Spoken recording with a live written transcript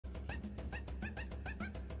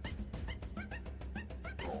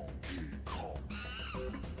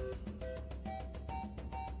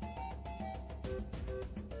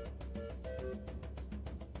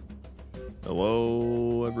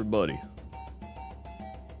Hello, everybody.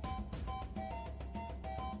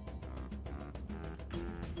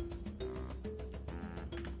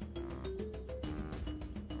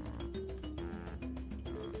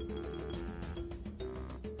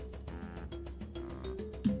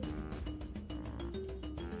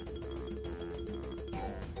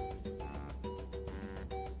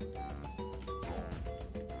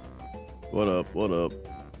 What up? What up?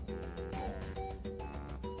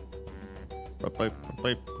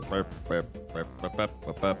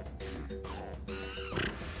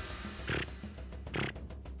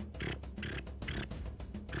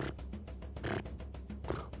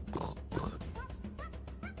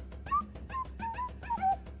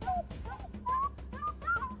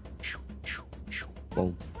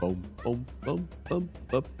 Boom, boom, boom, boom, boom,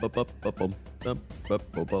 boom, boom, boom, boom, boom, boom,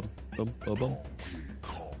 boom, boom, boom, boom, boom.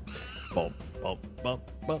 Bum, bum, bum,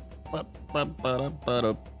 bum, bum, bum, ba-dum,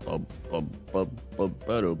 ba-dum, bum, bum, bum, bum,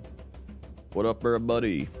 ba-dum. What up,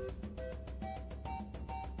 everybody?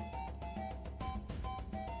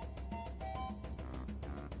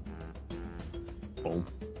 Boom,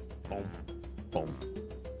 boom, boom,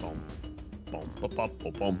 boom, boom, ba, ba,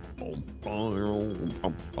 ba, boom, boom, boom,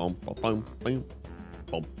 boom, boom, ba, bum, bing.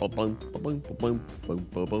 Boom, ba, bum, ba, bum, ba, bum, boom,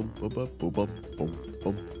 ba, bum, ba, ba, boom, bum, boom,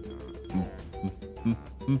 boom.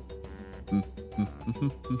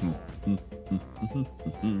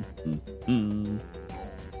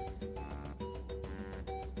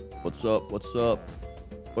 What's up? What's up?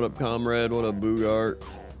 What up, comrade? What up, Boogart?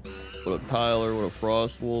 What up, Tyler? What up,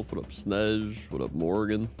 Frostwolf? What up, Snej? What up,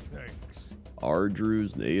 Morgan? Thanks.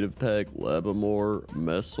 Ardrews, Native Tech, Lebamore,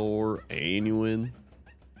 Messor, Anuin.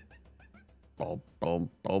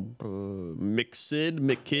 Mixid,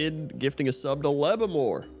 McKid, gifting a sub to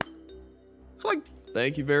Lebamore. It's like,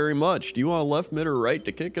 thank you very much. Do you want left, mid, or right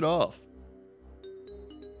to kick it off?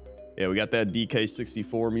 Yeah, we got that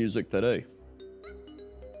DK64 music today.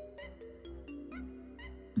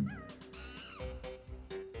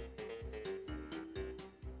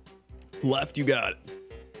 Left, you got it.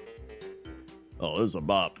 Oh, this is a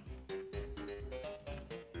bop.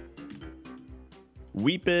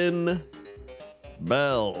 Weepin'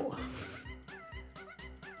 Bell.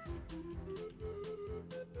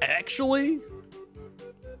 Actually?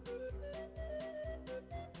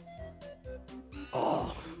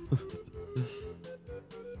 Oh.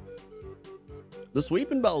 The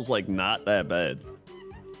Sweepin' Bell's like not that bad.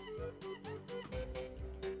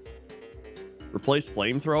 Replace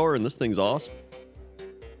Flamethrower and this thing's awesome.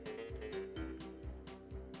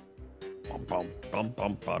 Bum, bum, bum,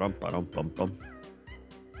 bum, ba-dum, ba-dum, bum, bum.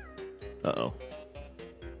 Uh-oh.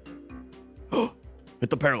 Hit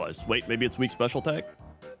the paralyze. Wait, maybe it's weak special attack?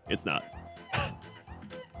 It's not.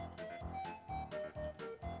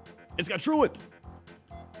 It's got Truant.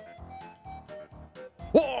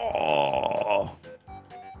 Whoa!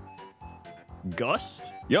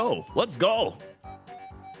 Gust? Yo, let's go.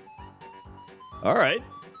 All right.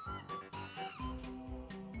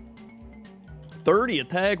 30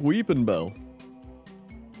 attack Weepin' Bell.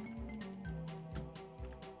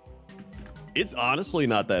 It's honestly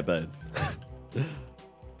not that bad.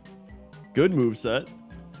 Good moveset.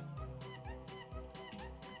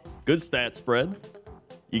 Good stat spread.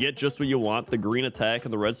 You get just what you want, the green attack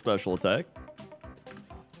and the red special attack.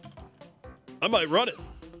 I might run it.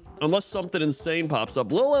 Unless something insane pops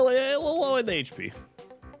up. Little low in the HP.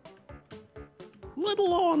 Little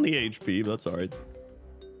low on the HP, but that's alright.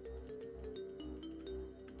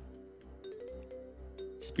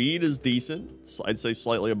 Speed is decent. I'd say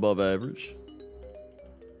slightly above average.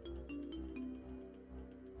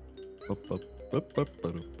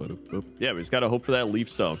 Yeah, we just gotta hope for that leaf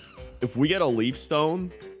stone. If we get a leaf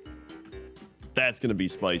stone, that's gonna be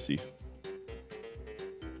spicy.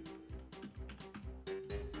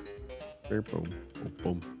 Boom, boom,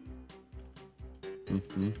 boom.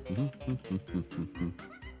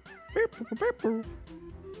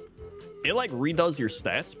 It like redoes your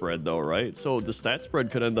stat spread though, right? So the stat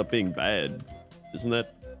spread could end up being bad. Isn't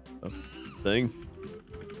that a thing?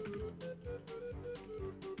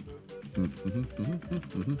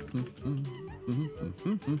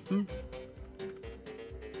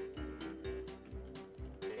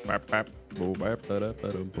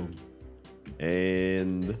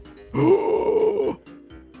 And oh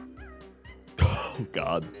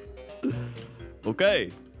god.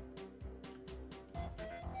 Okay.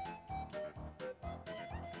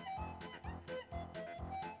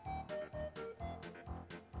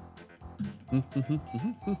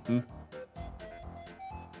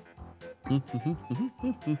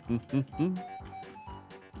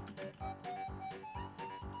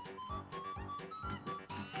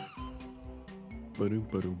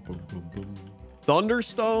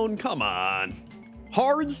 Thunderstone? Come on.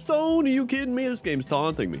 Hardstone? Are you kidding me? This game's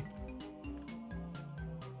taunting me.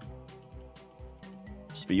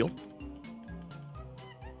 Spiel?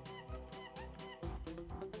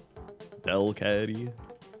 Delcatty?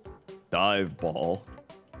 Dive ball?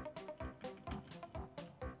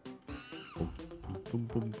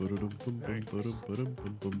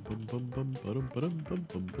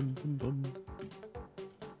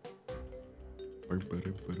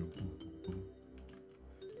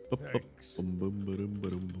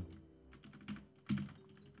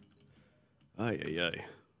 Ay, ay, ay.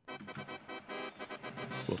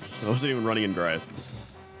 Whoops, I wasn't even running in grass.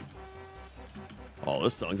 Oh,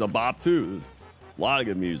 this song's a bop too. There's a lot of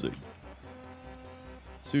good music.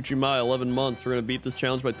 Tsuchima, 11 months. We're gonna beat this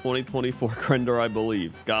challenge by 2024, Krender, I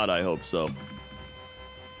believe. God, I hope so.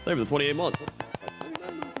 Thank you for the 28 months.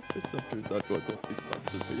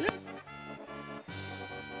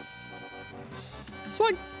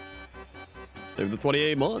 Swing. Thank you for the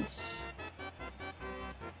 28 months.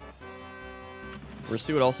 We're gonna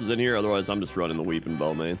see what else is in here. Otherwise, I'm just running the Weeping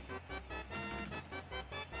Bell, man.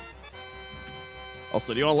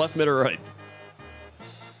 Also, do you want left, mid, or right?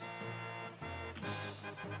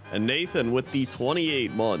 And Nathan with the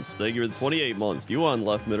 28 months. Thank you for the 28 months. Do you want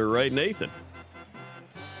left, mid, or right, Nathan?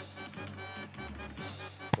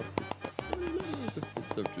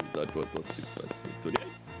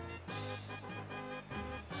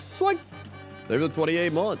 Swing. Thank you for the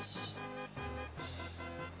 28 months.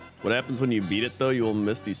 What happens when you beat it, though? You will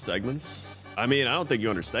miss these segments. I mean, I don't think you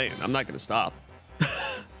understand. I'm not going to stop.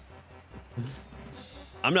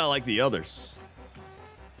 I'm not like the others.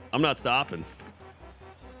 I'm not stopping.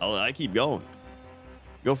 I keep going.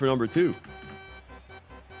 Go for number 2.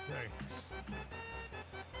 Thanks.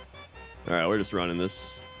 All right, we're just running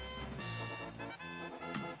this.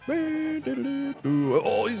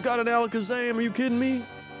 Oh, he's got an Alakazam. Are you kidding me?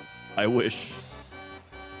 I wish.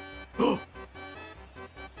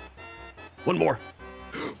 One more.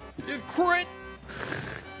 It crit.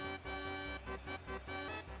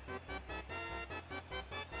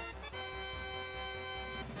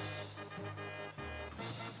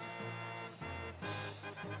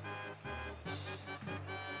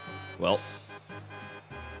 Well,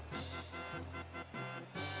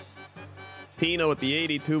 Tina with the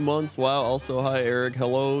 82 months. Wow. Also, hi, Eric.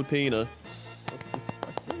 Hello, Tina.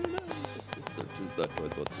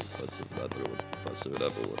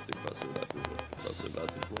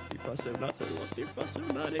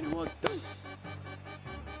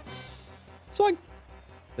 Swing.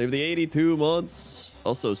 They have the 82 months.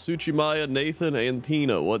 Also, Tsuchimaya, Nathan, and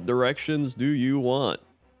Tina. What directions do you want?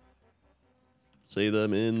 Say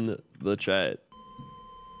them in the chat.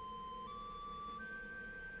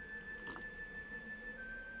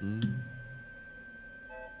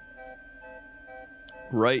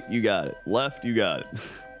 Right, you got it. Left, you got it.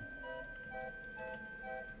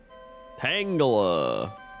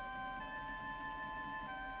 Tangela.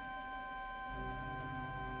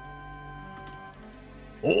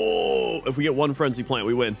 Oh, if we get one frenzy plant,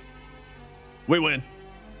 we win. We win.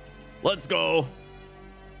 Let's go.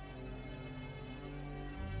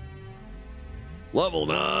 Level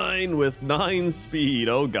 9 with 9 speed.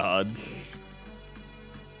 Oh, God.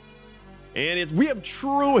 And we have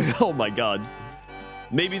Truant. Oh, my God.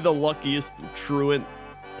 Maybe the luckiest Truant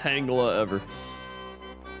Tangela ever.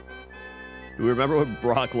 Do we remember what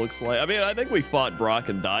Brock looks like? I mean, I think we fought Brock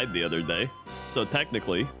and died the other day. So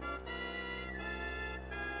technically.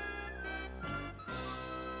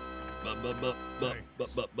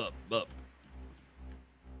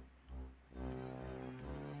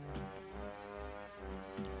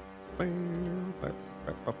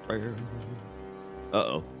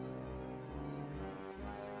 Uh-oh.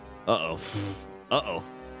 Uh-oh. Uh-oh.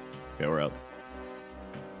 Okay, we're up.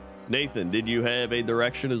 Nathan, did you have a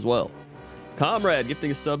direction as well? Comrade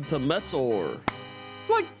gifting a sub to Messor.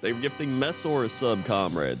 What? They're gifting Messor a sub,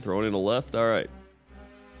 Comrade. Throwing in a left. All right.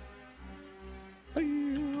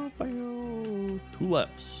 2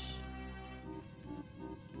 lefts.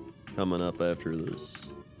 Coming up after this.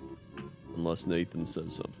 Unless Nathan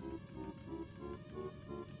says something.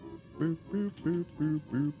 Boop, boop, boop, boop,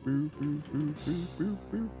 boop, boop, boop, boop, boop,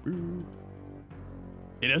 boop, boop.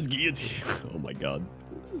 It has guillotine. Oh my God.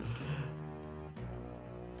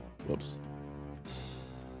 Whoops.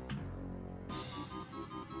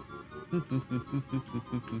 Let's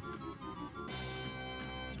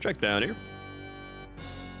check down here.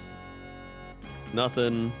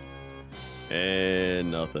 Nothing.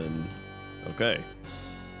 And nothing. Okay.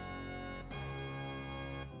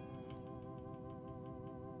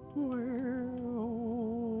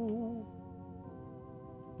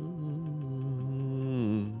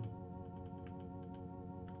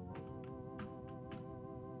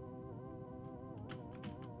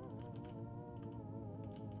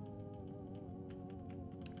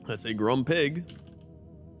 That's a Grumpig.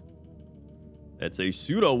 That's a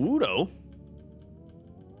Sudowoodo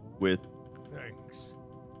with Thanks.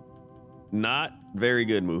 not very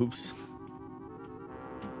good moves.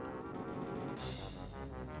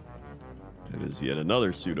 That is yet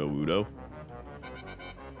another Sudowoodo.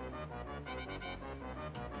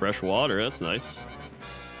 Fresh water, that's nice.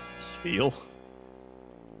 Feel.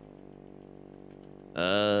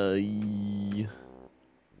 Let's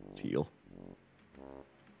heal.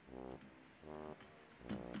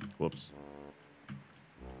 Whoops.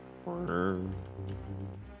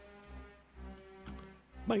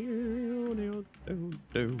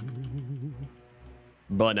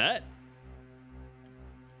 Bonnet.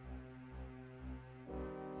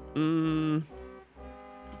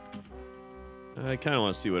 I kind of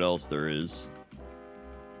want to see what else there is.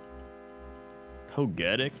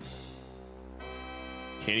 Togetic.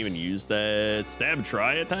 Can't even use that. Stab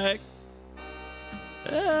try attack.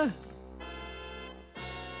 It's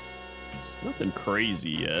nothing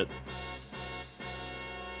crazy yet.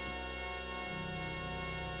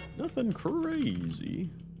 Nothing crazy.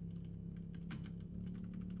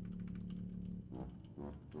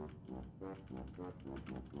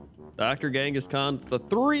 Dr. Kangaskhan for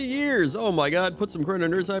 3 years. Oh my god, put some credit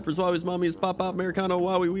on Nurse Hypers, Wowies, Mommies, Pop Pop, Americano,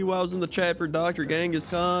 Wowie, Wee Wows in the chat for Dr.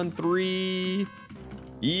 Kangaskhan. 3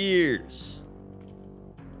 years.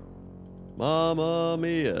 Mamma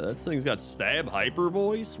mia. That thing's got stab hyper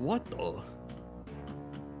voice? What the?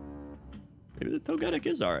 Maybe the Togetic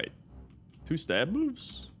is alright. 2 stab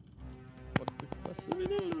moves?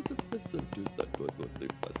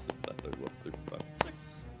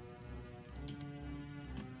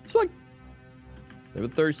 Swing. They've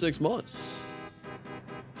been 36 months.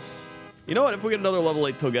 You know what? If we get another level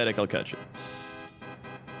 8 Togetic, I'll catch it.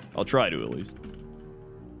 I'll try to, at least.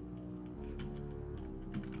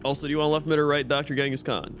 Also, do you want left mid or right Dr.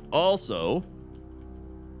 Kangaskhan? Also,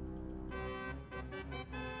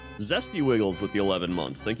 Zesty Wiggles with the 11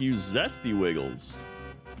 months. Thank you, Zesty Wiggles,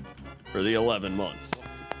 for the 11 months.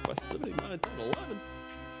 7, 8, 9, 10, 11.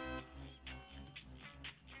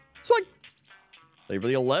 Swing! Thank you for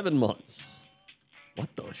the 11 months.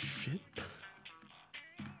 What the shit?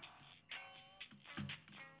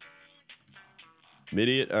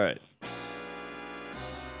 Idiot. All right.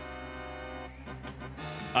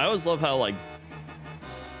 I always love how, like,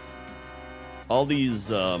 all these,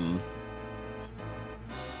 like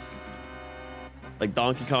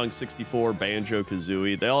Donkey Kong 64,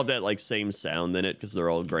 Banjo-Kazooie, they all have that, like, same sound in it because they're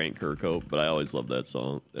all Grant Kirkhope, but I always love that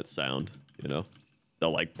song, that sound, you know? They're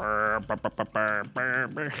like, burr, burr, burr, burr, burr,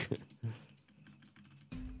 burr.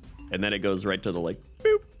 And then it goes right to the, like,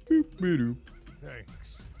 boop, boop, boop, boop.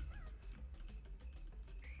 Thanks.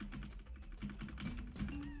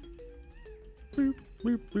 Boop,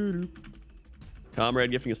 boop, boop, boop. Comrade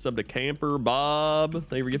gifting a sub to Camper Bob.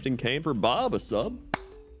 Thank you for gifting Camper Bob a sub.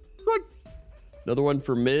 Another one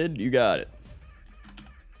for mid. You got it.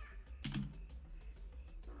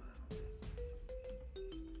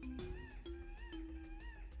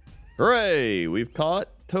 Hooray! We've caught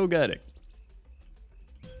Togetic.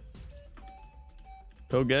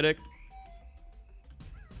 Togetic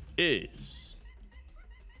is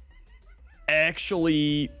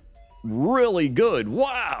actually really good.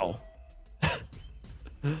 Wow.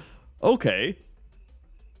 Okay.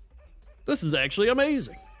 This is actually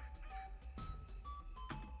amazing.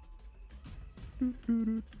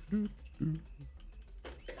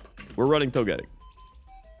 We're running Togetic.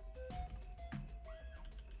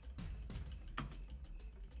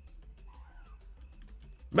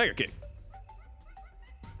 Mega Kick.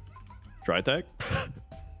 Try attack.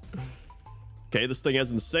 Okay, this thing has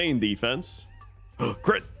insane defense.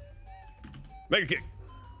 Crit. Mega Kick.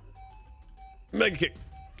 Mega Kick.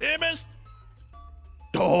 It missed.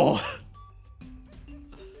 Oh.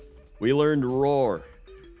 We learned Roar.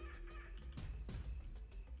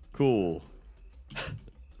 Cool.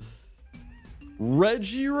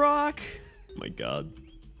 Regirock? Oh my god.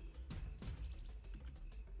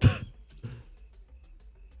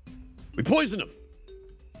 We poisoned him.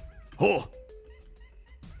 Oh.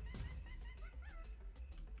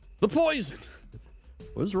 The poison.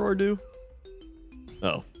 What does Roar do?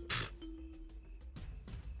 Oh.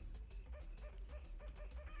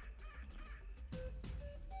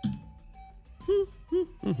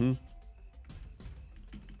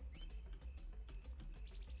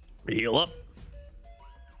 Heal up.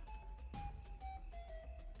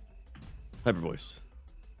 Hyper voice.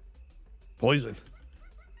 Poison.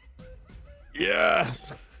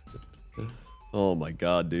 Yes. Oh my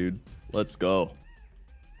god, dude. Let's go.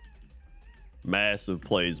 Massive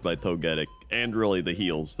plays by Togetic, and really the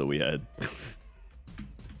heals that we had.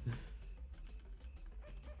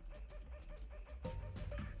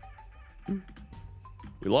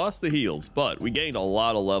 We lost the heals, but we gained a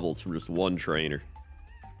lot of levels from just one trainer.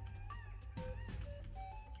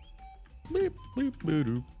 Beep, beep,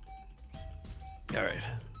 boop. All right.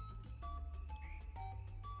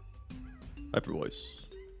 Hyper voice.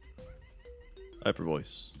 Hyper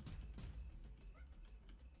voice.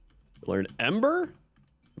 Learn Ember?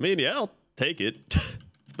 I mean, yeah, I'll take it.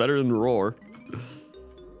 It's better than Roar.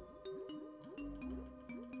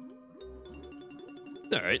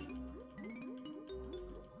 All right.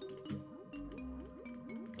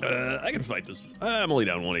 I can fight this. I'm only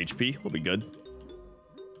down 1 HP. We'll be good.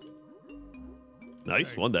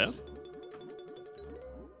 Nice. 1 down.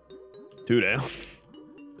 2 down.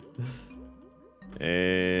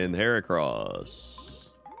 And Heracross.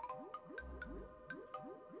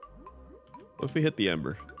 What if we hit the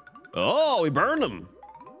Ember? Oh, we burned him.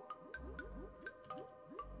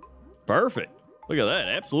 Perfect. Look at that.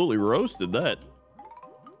 Absolutely roasted that.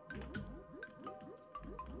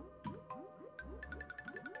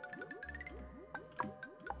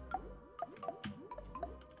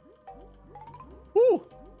 Woo.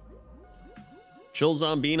 Chill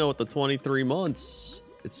Zombino with the 23 months.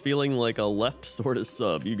 It's feeling like a left sort of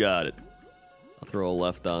sub. You got it. I'll throw a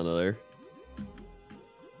left onto there.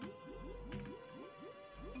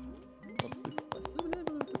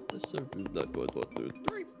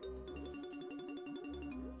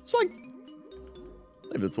 Swing.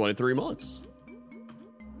 Maybe it's 23 months.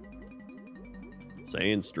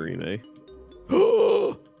 Sand stream, eh?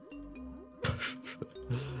 All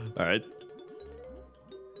right.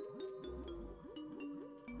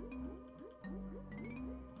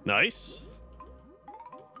 Nice.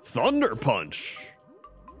 Thunder Punch.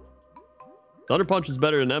 Thunder Punch is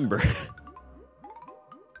better than Ember.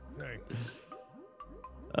 Thanks.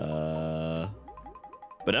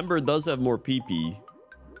 But Ember does have more PP.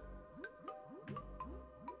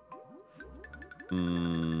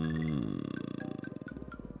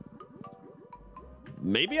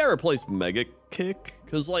 Maybe I replace Mega Kick,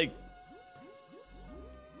 because, like,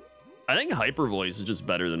 I think Hyper Voice is just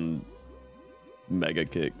better than Mega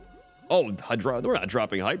Kick. Oh, we're not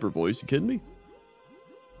dropping Hyper Voice. You kidding me?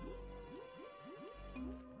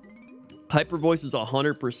 Hyper Voice is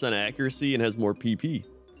 100% accuracy and has more PP.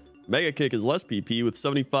 Mega Kick is less PP with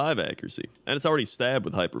 75 accuracy, and it's already stabbed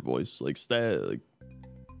with Hyper Voice. Like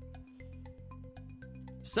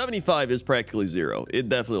 75 is practically 0. It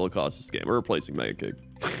definitely will cost this game. We're replacing Mega Kick.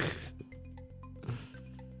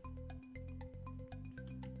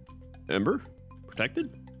 Ember,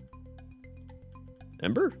 protected.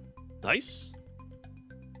 Ember, nice.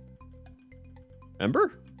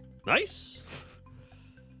 Ember, nice.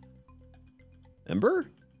 Ember,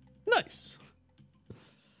 nice.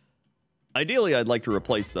 Ideally, I'd like to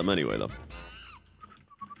replace them anyway, though.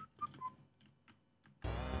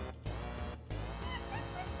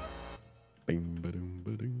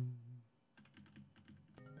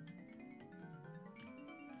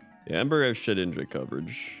 Yeah, Ember has Shedinja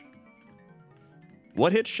coverage.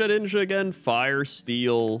 What hits Shedinja again? Fire,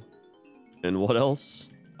 Steel, and what else?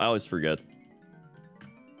 I always forget.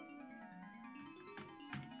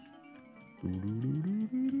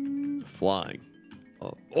 Flying.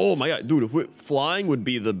 Oh my god, dude, flying would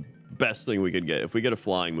be the best thing we could get. If we get a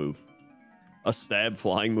flying move. A stab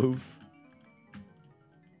flying move.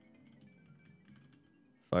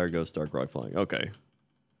 Fire, Ghost, Dark Rock, Flying. Okay.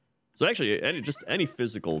 So actually, any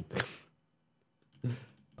physical...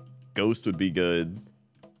 Ghost would be good.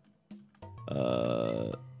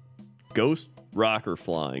 Ghost, Rock, or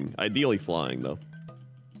Flying. Ideally Flying, though.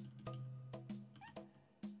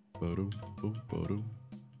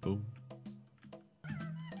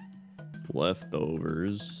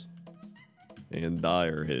 Leftovers. And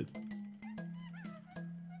Dire hit.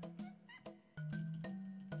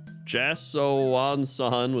 Jasso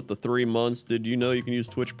Wansan with the 3 months. Did you know you can use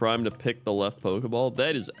Twitch Prime to pick the left Pokeball?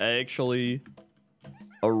 That is actually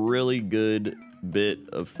a really good bit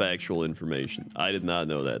of factual information. I did not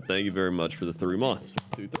know that. Thank you very much for the 3 months.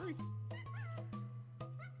 2, 3.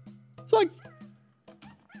 So I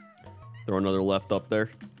throw another left up there.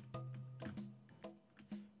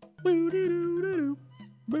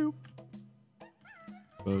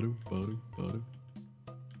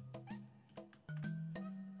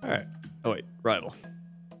 All right. Oh wait, rival.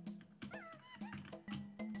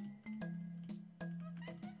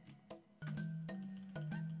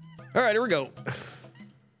 All right, here we go.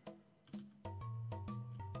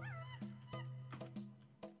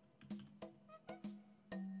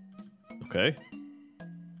 Okay.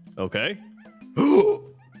 Okay.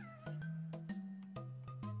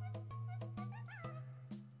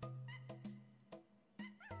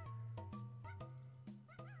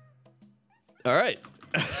 All right.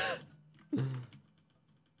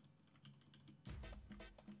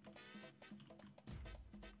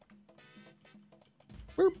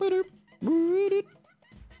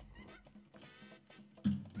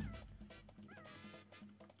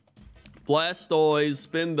 Blastoise,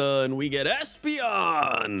 spin done, we get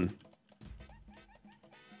Espeon!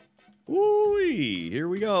 Woo-wee, here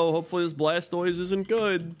we go. Hopefully this Blastoise isn't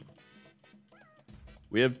good.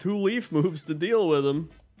 We have 2 leaf moves to deal with him.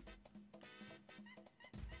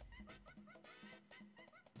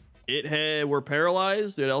 We're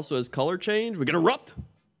paralyzed. It also has color change. We get Erupt.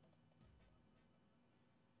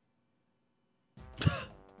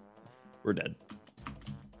 We're dead.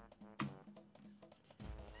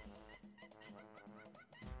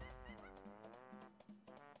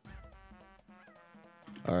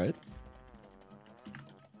 All right.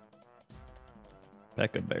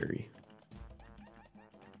 Peccaberry.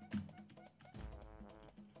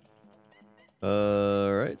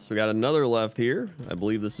 All right, so we got another left here. I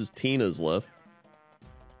believe this is Tina's left.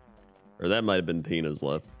 Or that might have been Tina's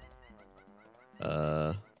left.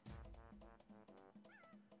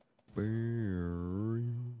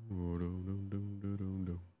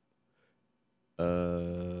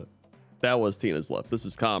 That was Tina's left. This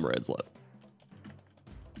is Comrade's left.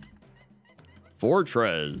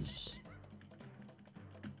 Fortress.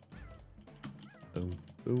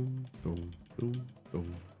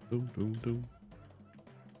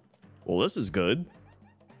 Well, this is good.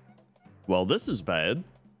 Well, this is bad.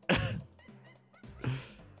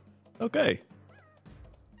 Okay.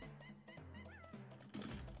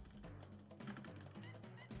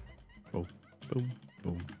 Boom, boom,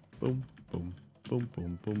 boom, boom, boom, boom,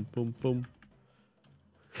 boom, boom, boom, boom.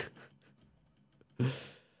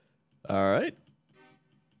 All right.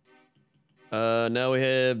 Now we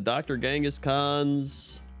have Dr. Genghis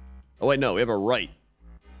Khan's. Oh, wait, no, we have a right.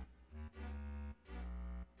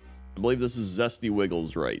 I believe this is Zesty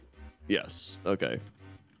Wiggles right. Yes, okay.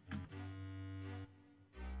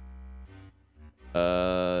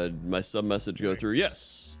 My sub message go through.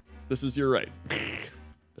 Yes, this is your right.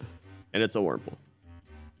 And it's a Wurmple.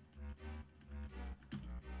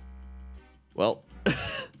 Well.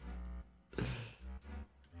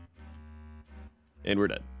 And we're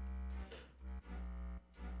dead.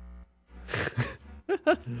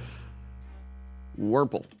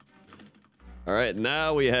 Wurmple. All right,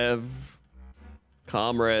 now we have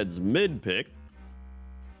Comrade's mid pick.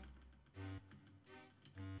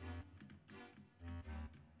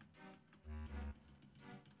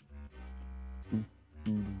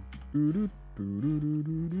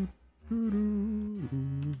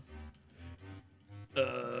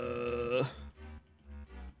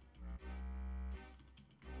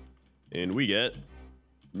 And we get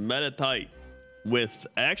Metatite with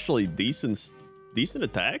actually decent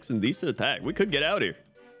attacks and decent attack. We could get out here.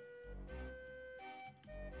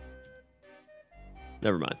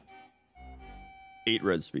 Never mind. 8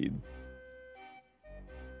 red speed.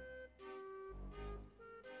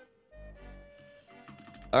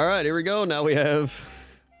 All right, here we go. Now we have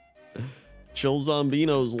Chill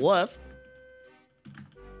Zombinos left.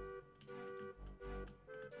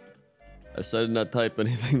 I said not type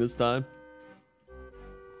anything this time.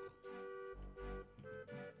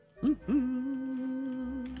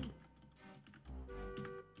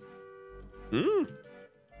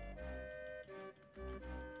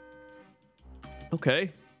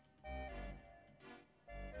 Okay.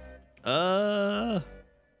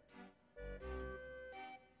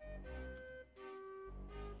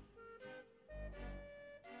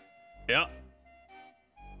 Yeah.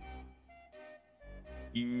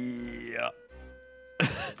 Yeah.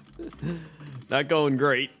 Not going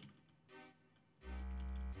great.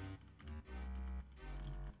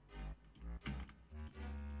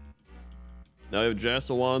 Now we have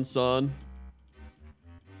Jassawan Son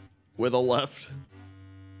with a left.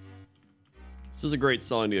 This is a great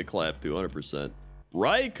song to get clapped to, 100%.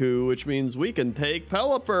 Raikou, which means we can take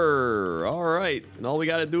Pelipper. All right, and all we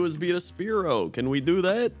got to do is beat a Spearow. Can we do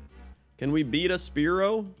that? Can we beat a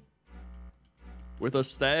Spearow with a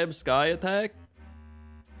stab sky attack?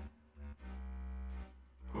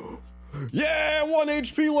 Yeah, 1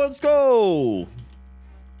 HP, let's go!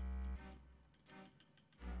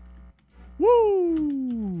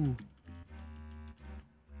 Woo!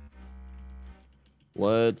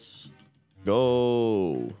 Let's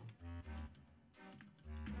go.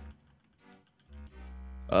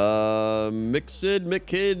 Mixid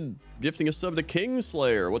McKid gifting a sub to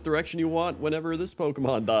Kingslayer. What direction you want whenever this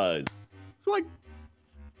Pokemon dies? Like,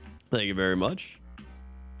 thank you very much.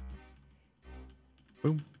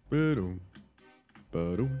 Boom, ba-doom,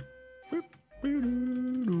 ba-doom, boop,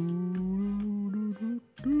 ba-doo-doo.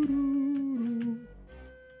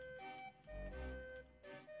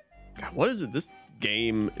 What is it? This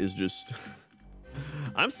game is just...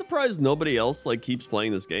 I'm surprised nobody else like keeps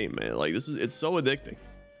playing this game, man. Like it's so addicting.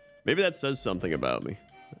 Maybe that says something about me.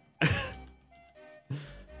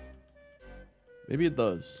 Maybe it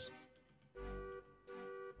does.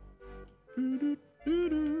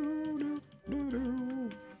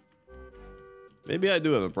 Maybe I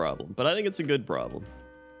do have a problem, but I think it's a good problem.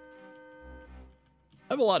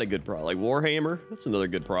 I have a lot of good problems. Like Warhammer, that's another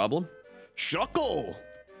good problem. Shuckle!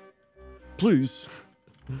 Please.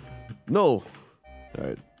 No. All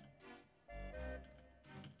right.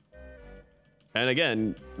 And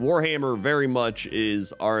again, Warhammer very much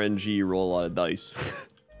is RNG, roll a lot of dice.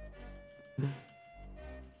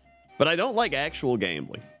 But I don't like actual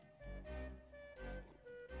gambling.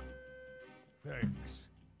 Thanks.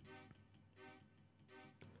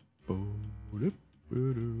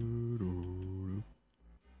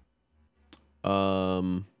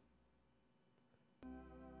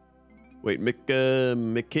 Wait,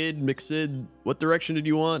 Mixid, what direction did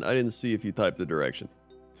you want? I didn't see if you typed the direction.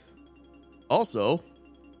 Also,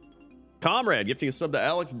 Comrade gifting a sub to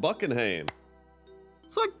Alex Buckingham.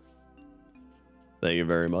 So, thank you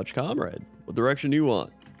very much, Comrade. What direction do you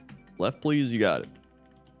want? Left, please, you got it.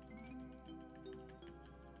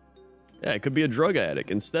 Yeah, it could be a drug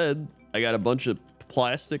addict. Instead, I got a bunch of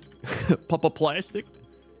plastic, plastic,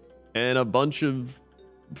 and a bunch of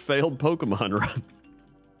failed Pokemon runs.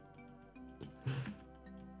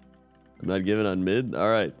 I'm not giving on mid. All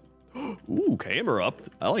right. Ooh, camera up.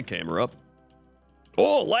 I like camera up.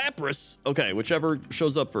 Oh, Lapras. Okay, whichever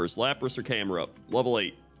shows up first. Lapras or camera up. Level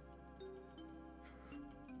 8.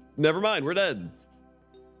 Never mind, we're dead.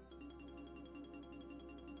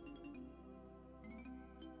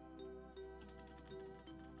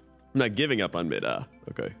 I'm not giving up on mid. Ah,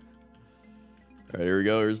 okay. All right, here we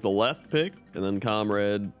go. Here's the left pick, and then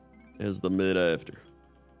Comrade has the mid after.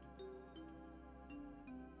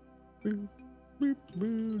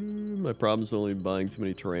 My problem's only buying too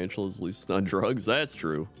many tarantulas, at least not drugs. That's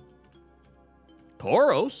true.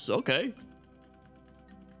 Tauros, okay.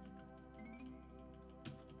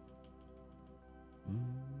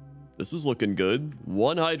 This is looking good.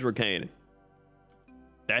 One Hydro Cannon.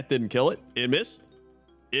 That didn't kill it. It missed.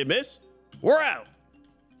 It missed. We're out.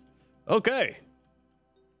 Okay.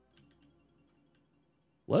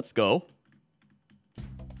 Let's go.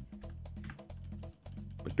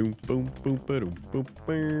 Boom, boom, boom, boom, boom, boom,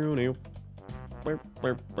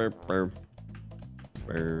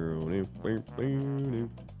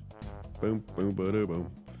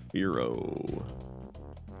 boom. Hero.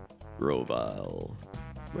 Grovile.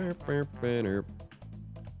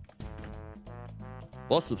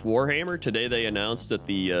 Plus, with Warhammer, today they announced that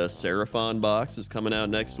the Seraphon box is coming out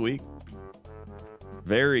next week.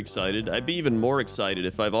 Very excited. I'd be even more excited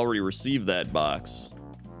if I've already received that box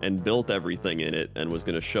and built everything in it and was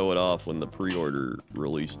going to show it off when the pre-order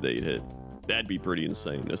release date hit. That'd be pretty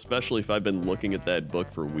insane, especially if I've been looking at that book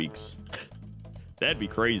for weeks. That'd be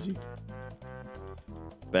crazy.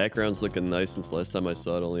 Background's looking nice since last time I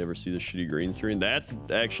saw it. Only ever see the shitty green screen. That's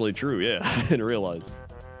actually true, yeah. I didn't realize.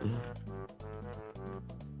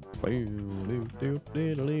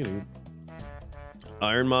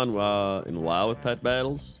 Ironmon in WoW with pet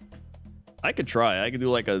battles? I could try. I could do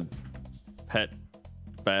like a pet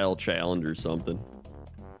battle challenge or something.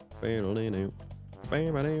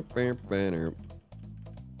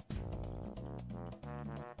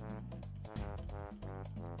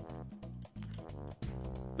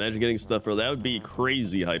 Imagine getting stuff for that would be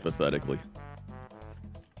crazy hypothetically.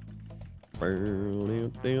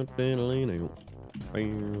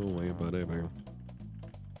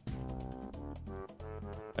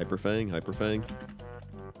 Hyperfang, Hyperfang.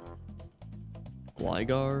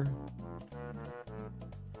 Gligar.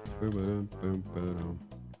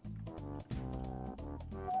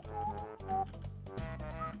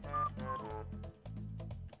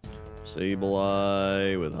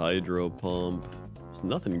 Sableye with Hydro Pump. There's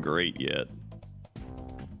nothing great yet.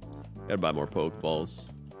 Gotta buy more Pokeballs.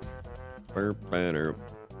 All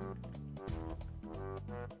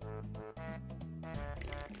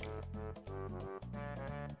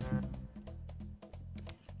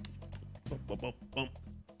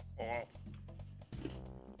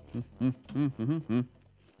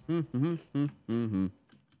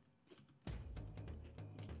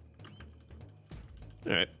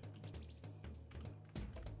right.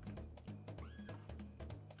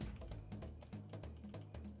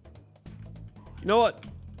 You know what?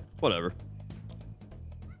 Whatever.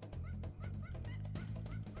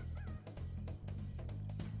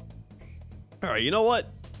 All right, you know what?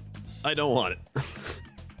 I don't want it.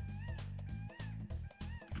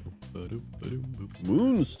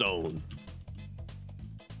 Moonstone.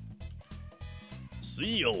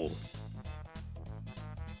 Seal.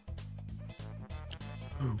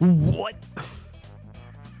 What?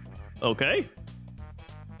 Okay.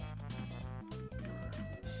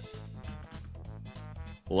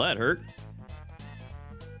 Well, that hurt.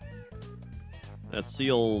 That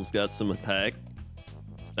seal's got some attack.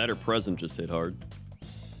 That or present just hit hard.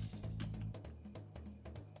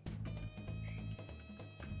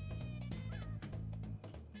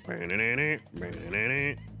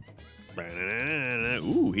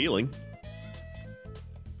 Ooh, healing.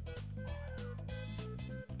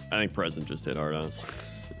 I think present just hit hard, honestly.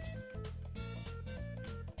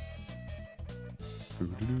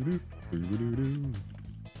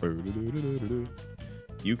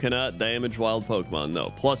 You cannot damage wild Pokemon,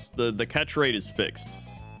 no. Plus, the catch rate is fixed.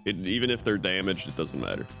 Even if they're damaged, it doesn't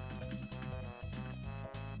matter.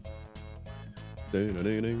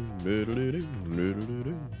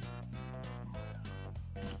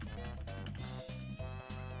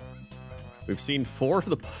 We've seen 4 of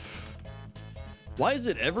the... Why is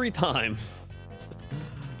it every time?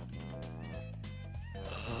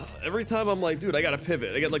 Every time I'm like, dude, I gotta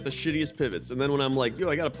pivot. I get like the shittiest pivots. And then when I'm like, yo,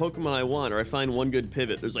 I got a Pokemon I want, or I find one good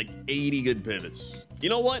pivot, there's like 80 good pivots. You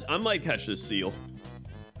know what? I might catch this seal.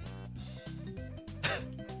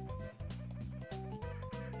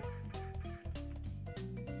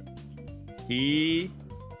 He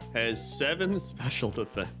has 7 special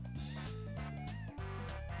defense.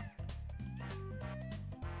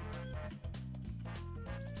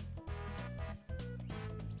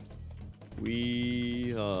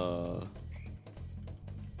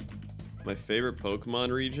 My favorite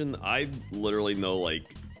Pokemon region, I literally know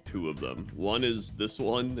like 2 of them. One is this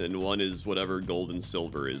one, and one is whatever Gold and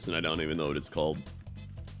Silver is, and I don't even know what it's called.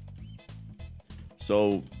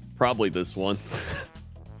 So, probably this one.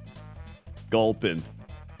 Gulpin.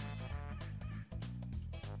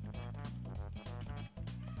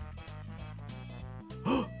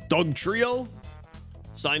 Dog Trio?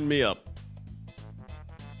 Sign me up.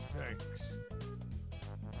 Thanks.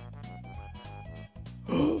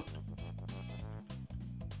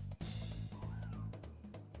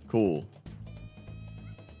 Cool.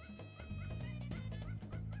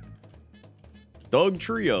 Dog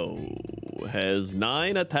Trio has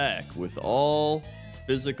 9 attack with all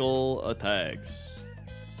physical attacks.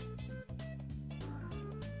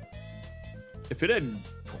 If it had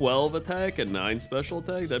 12 attack and 9 special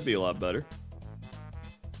attack, that'd be a lot better.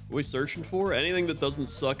 What are we searching for? Anything that doesn't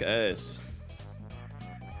suck ass.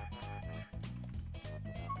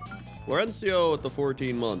 Florencio at the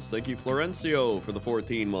 14 months. Thank you, Florencio, for the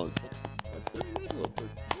 14 months.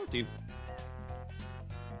 14.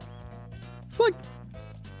 It's like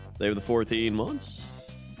they have the 14 months.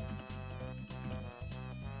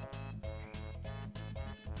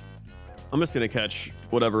 I'm just gonna catch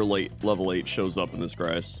whatever level 8 shows up in this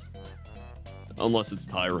grass. Unless it's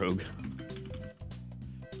Tyrogue.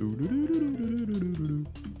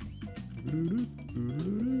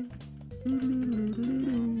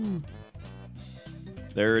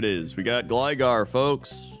 There it is. We got Gligar,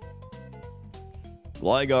 folks.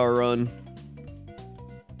 Gligar run.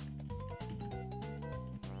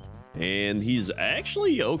 And he's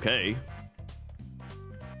actually okay.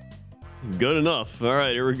 He's good enough. All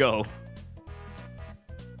right, here we go.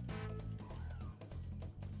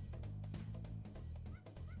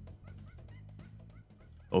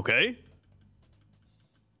 Okay.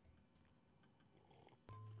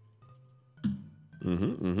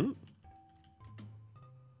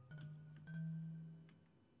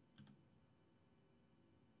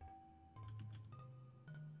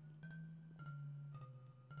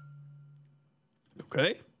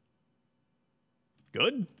 Okay.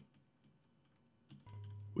 Good.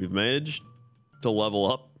 We've managed to level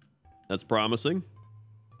up. That's promising.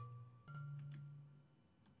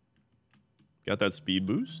 Got that speed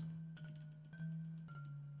boost.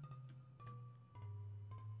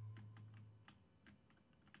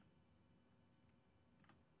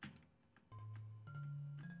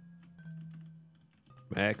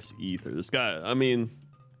 Max Ether. This guy, I mean...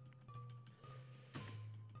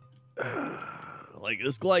 like,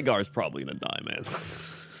 this Gligar's probably gonna die, man.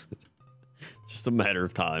 It's just a matter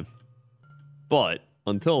of time. But,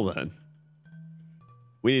 until then,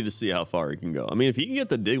 we need to see how far he can go. I mean, if he can get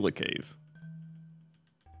the Diglett Cave,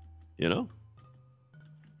 you know?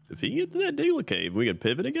 If he can get to that Diglett Cave, we can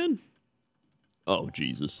pivot again? Oh,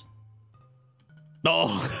 Jesus.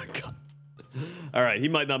 Oh, God. All right, he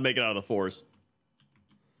might not make it out of the forest.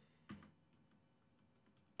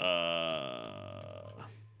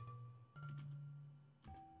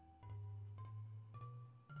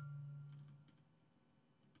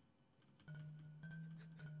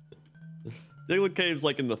 Diglett Cave's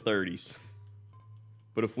like in the 30s.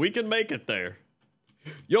 But if we can make it there.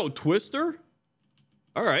 Yo, Twister?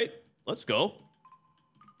 All right, let's go.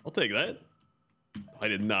 I'll take that. I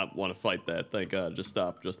did not want to fight that. Thank God. Just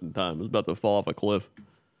stopped just in time. I was about to fall off a cliff.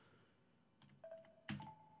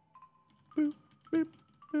 Boop, boop,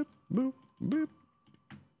 boop, boop, boop.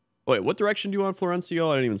 Wait, what direction do you want, Florencio?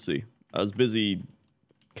 I didn't even see. I was busy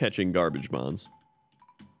catching garbage mons.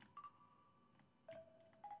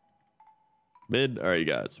 Mid? All right, you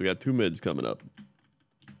got it. So we got 2 mids coming up.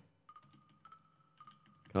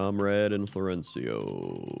 Comrade and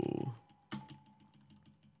Florencio.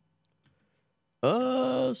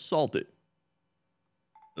 Salt it.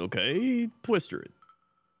 Okay, Twister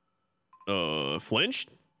it. Flinched?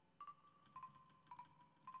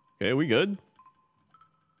 Okay, we good.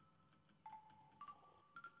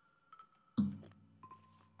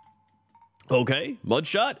 Okay, mud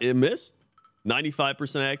shot, it missed.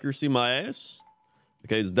 95% accuracy, my ass.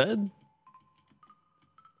 Okay, it's dead.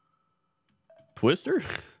 Twister?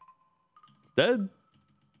 It's dead.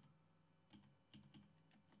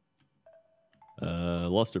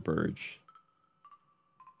 Luster Purge.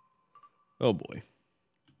 Oh boy.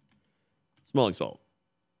 Smelling salt.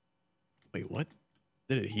 Wait, what?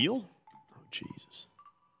 Did it heal? Oh, Jesus.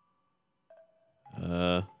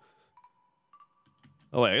 Oh,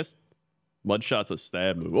 wait, I guess Mudshot's a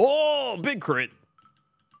stab move. Oh, big crit.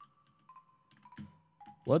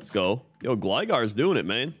 Let's go. Yo, Gligar's doing it,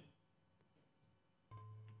 man.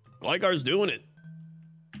 Gligar's doing it.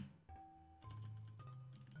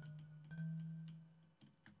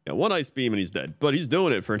 Yeah, 1 ice beam and he's dead, but he's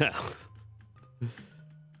doing it for now. He's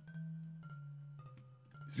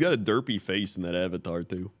got a derpy face in that avatar,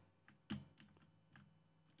 too.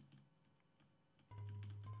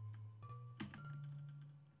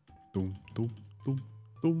 Doom, doom, doom,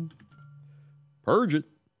 doom. Purge it.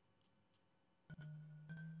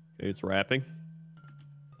 Okay, it's wrapping.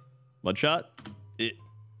 Mudshot. It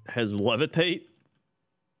has levitate.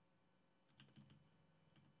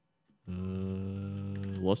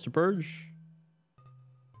 Luster Purge.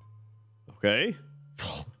 Okay.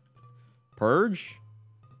 Purge.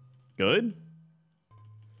 Good.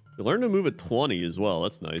 You learn to move at 20 as well.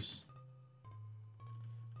 That's nice.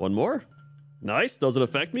 1 more. Nice. Doesn't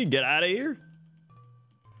affect me. Get out of here.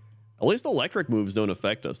 At least electric moves don't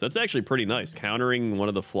affect us. That's actually pretty nice. Countering one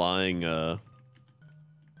of the flying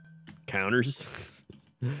counters.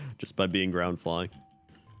 Just by being ground flying.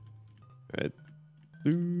 All right.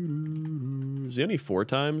 Is he only 4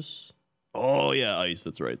 times? Oh, yeah, ice.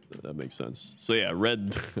 That's right. That makes sense. So, yeah,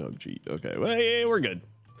 red. Oh, gee. Okay. Well, yeah, we're good.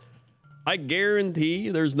 I guarantee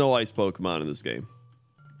there's no ice Pokemon in this game.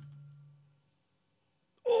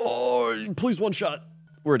 Oh, please 1 shot.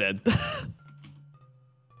 We're dead.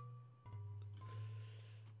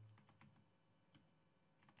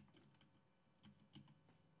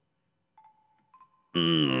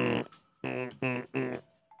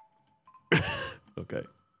 Okay.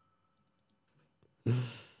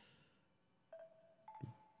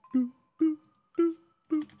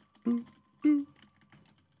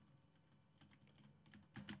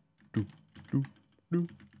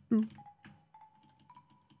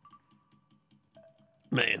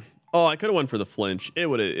 Man. Oh, I could have went for the flinch.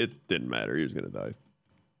 It didn't matter. He was gonna die.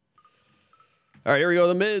 All right, here we go.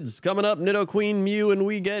 The mids coming up. Nidoqueen, Mew, and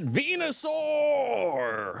we get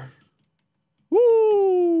Venusaur.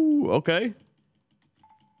 Woo! Okay.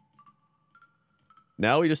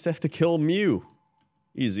 Now we just have to kill Mew.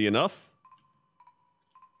 Easy enough.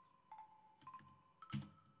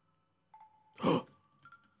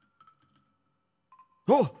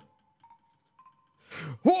 Oh!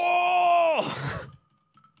 Whoa!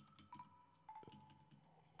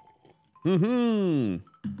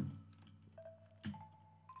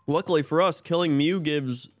 Luckily for us, killing Mew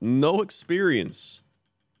gives no experience.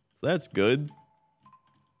 So that's good.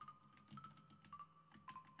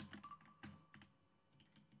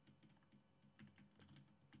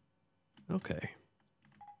 Okay.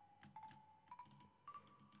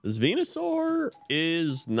 This Venusaur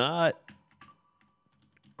is not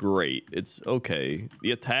great. It's okay.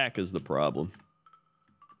 The attack is the problem.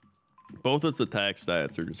 Both its attack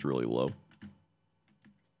stats are just really low.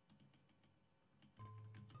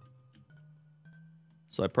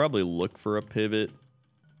 So I probably look for a pivot,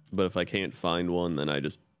 but if I can't find one, then I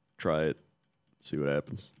just try it, see what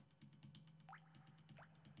happens.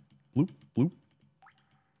 Bloop, bloop.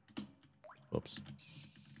 Oops.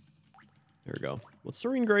 There we go. What's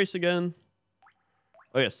Serene Grace again?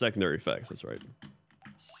 Oh yeah, secondary effects, that's right.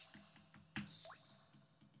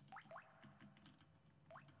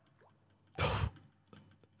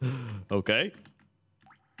 Okay.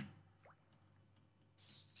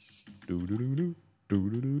 Do-do-do-do.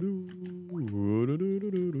 Do-do-do-do.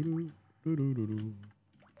 Do-do-do-do.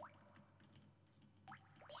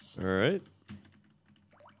 All right.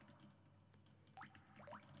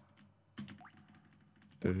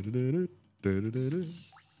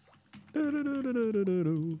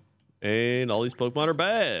 And all these Pokemon are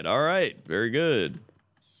bad. All right, very good.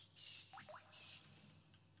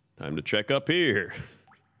 Time to check up here.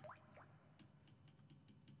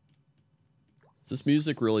 Is this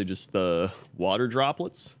music really just water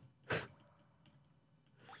droplets? I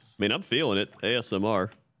mean, I'm feeling it.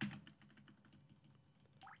 ASMR.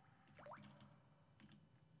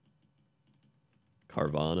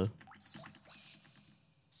 Carvana.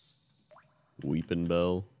 Weeping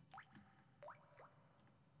Bell.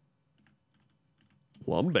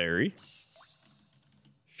 Lumberry.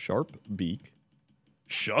 Sharp Beak.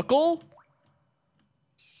 Shuckle?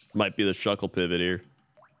 Might be the Shuckle pivot here.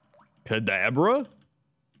 Kadabra?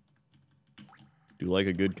 Do like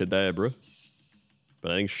a good Kadabra.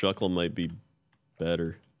 But I think Shuckle might be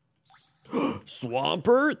better.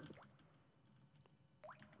 Swampert?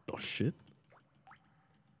 Oh, shit.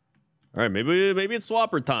 All right, maybe it's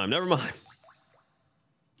Swampert time. Never mind.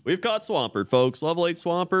 We've caught Swampert, folks. Level 8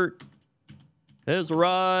 Swampert has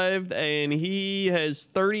arrived, and he has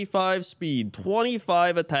 35 speed,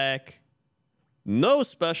 25 attack, no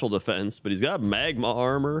special defense, but he's got magma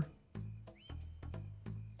armor,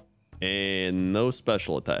 and no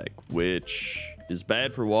special attack, which is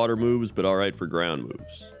bad for water moves, but all right for ground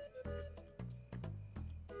moves.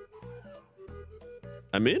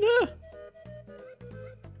 I mean,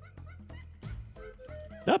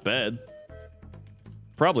 not bad.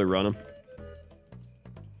 Probably run him.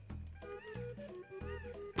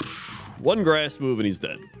 One grass move and he's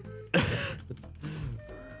dead.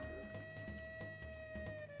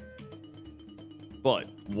 But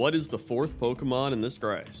what is the fourth Pokemon in this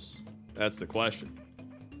grass? That's the question.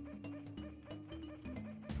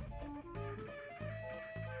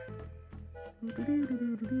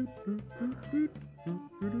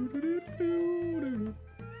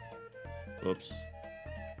 Oops.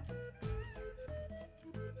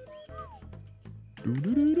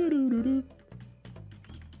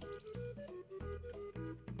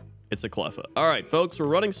 It's a Cleffa. All right, folks, we're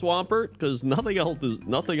running Swampert because nothing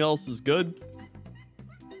else is good.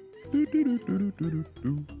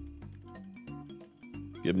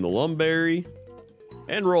 Give him the Lumberry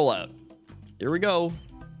and roll out. Here we go.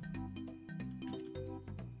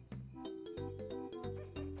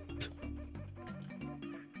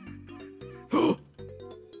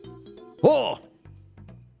 Oh!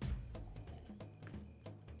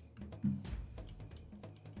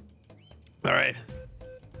 All right.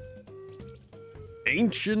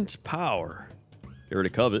 Ancient Power. Get rid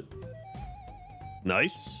of Covet.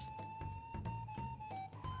 Nice.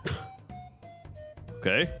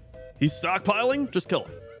 Okay. He's stockpiling? Just kill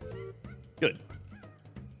him. Good.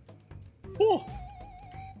 Oh.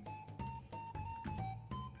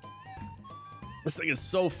 This thing is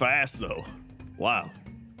so fast, though. Wow.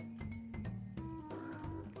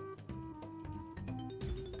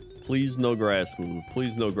 Please no grass move.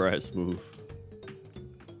 Please no grass move.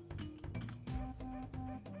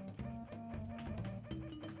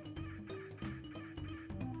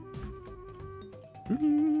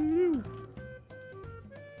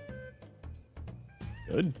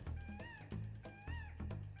 Good.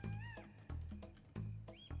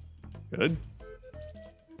 Good.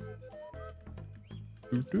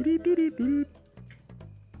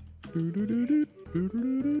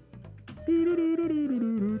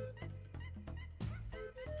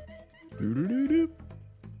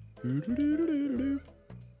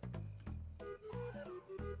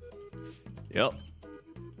 Yep.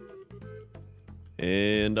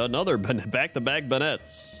 And another back-to-back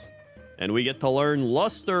Bannettes. And we get to learn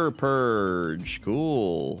Luster Purge.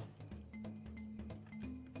 Cool.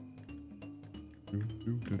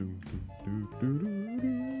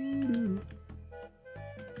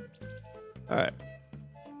 All right.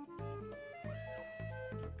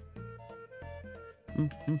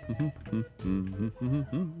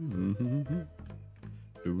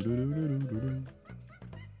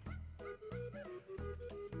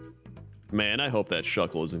 Man, I hope that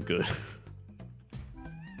Shuckle isn't good.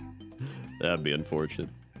 That'd be unfortunate.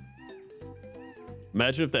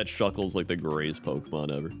 Imagine if that Shuckle's like the greatest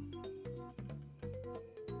Pokemon ever.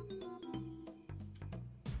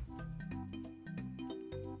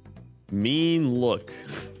 Mean look.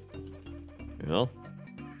 Well.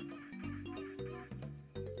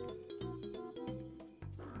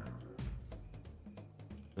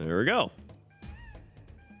 There we go.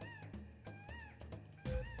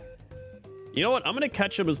 You know what? I'm gonna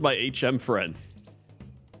catch him as my HM friend.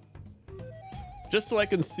 Just so I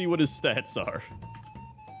can see what his stats are.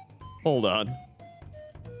 Hold on.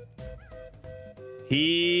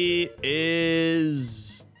 He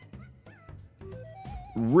is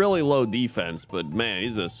really low defense, but man,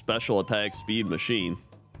 he's a special attack speed machine.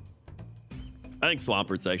 I think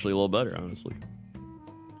Swampert's actually a little better, honestly.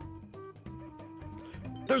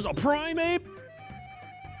 There's a Primeape?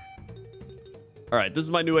 All right, this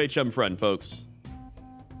is my new HM friend, folks.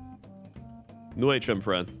 New HM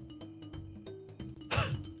friend.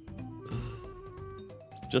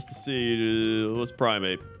 Just to see what's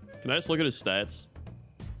Primeape. Can I just look at his stats?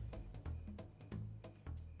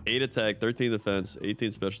 8 attack, 13 defense,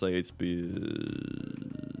 18 special attack, 8 speed.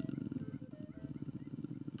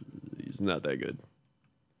 He's not that good.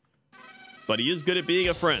 But he is good at being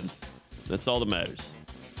a friend. That's all that matters.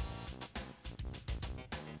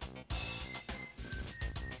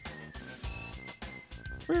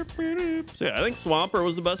 So yeah, I think Swampert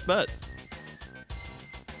was the best bet.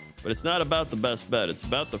 But it's not about the best bet. It's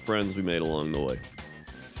about the friends we made along the way.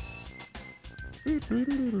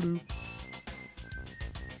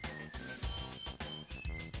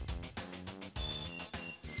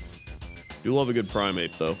 Do love a good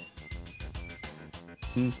Primeape, though.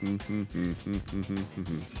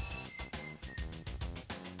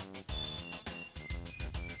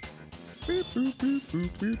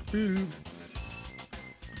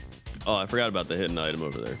 Oh, I forgot about the hidden item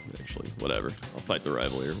over there, actually. Whatever. I'll fight the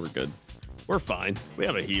rival here. We're good. We're fine. We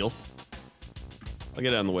have a heal. I'll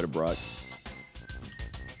get it on the way to Brock.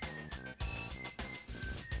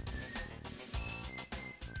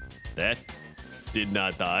 That did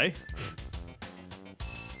not die.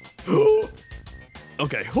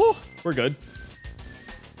 Okay, whew, we're good.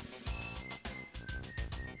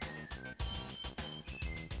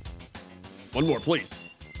 One more, please.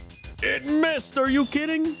 It missed. Are you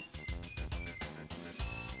kidding?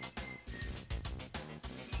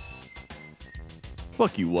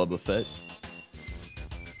 Fuck you, Wubba Fett.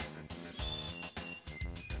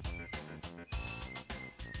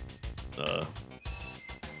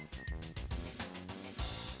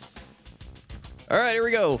 All right, here we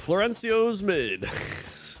go. Florencio's mid.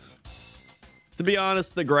 To be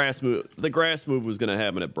honest, the grass move was gonna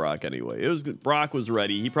happen at Brock anyway. Brock was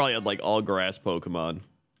ready. He probably had like all grass Pokemon,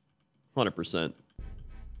 100%.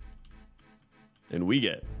 And we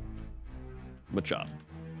get Machop.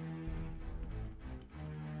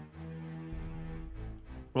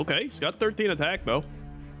 Okay, he's got 13 attack though.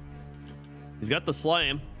 He's got the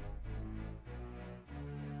slam.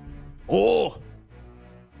 Oh!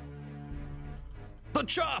 The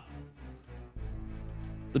chop!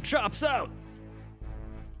 The chop's out!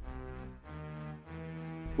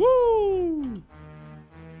 Woo!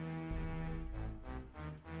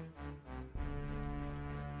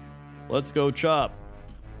 Let's go chop.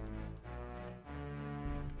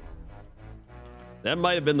 That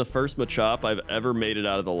might have been the first Machop I've ever made it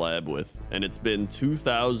out of the lab with. And it's been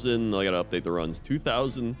 2,000, I gotta update the runs,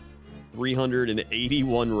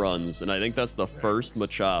 2,381 runs. And I think that's the first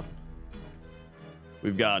Machop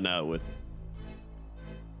we've gotten out with.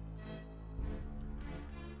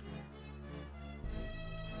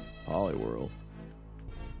 Poliwhirl.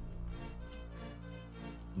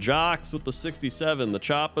 Jocks with the 67. The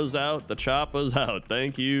Choppa's out. The Choppa's out.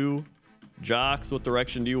 Thank you. Jocks, what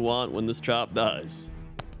direction do you want when this Chop dies?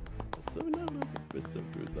 So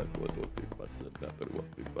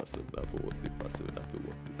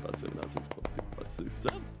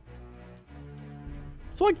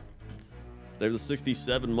like, there's the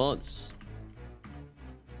 67 months.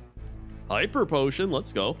 Hyper Potion,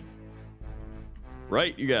 let's go.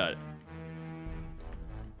 Right, you got it.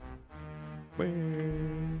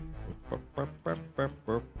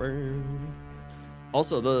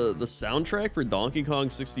 Also, the soundtrack for Donkey Kong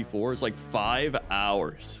 64 is like 5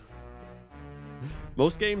 hours.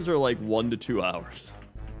 Most games are like 1 to 2 hours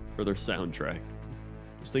for their soundtrack.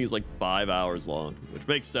 This thing is like 5 hours long, which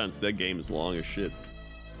makes sense. That game is long as shit.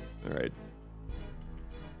 All right.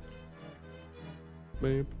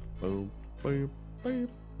 Boom, boom, boom, boom.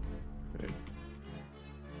 Okay.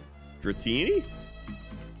 Dratini?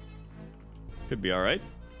 Could be all right.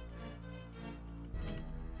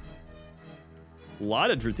 A lot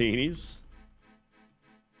of Dratinis.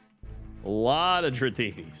 A lot of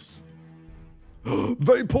Dratinis.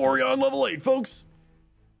 Vaporeon level 8, folks.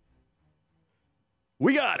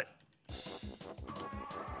 We got it.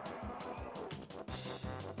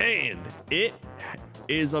 And it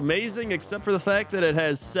is amazing except for the fact that it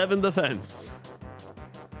has 7 defense.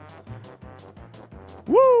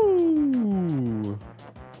 Woo!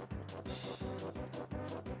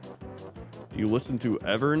 You listen to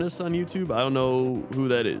Everness on YouTube? I don't know who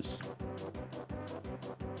that is.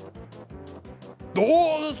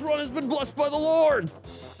 Oh, this run has been blessed by the Lord.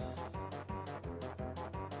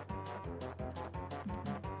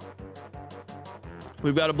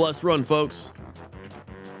 We've got a blessed run, folks.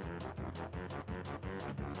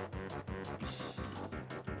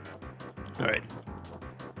 All right.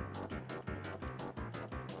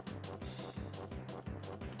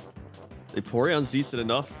 Vaporeon's decent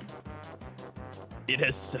enough. It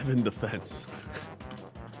has 7 defense.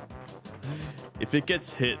 If it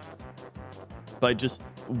gets hit by just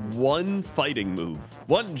one fighting move,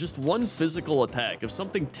 just one physical attack, if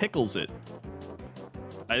something tickles it,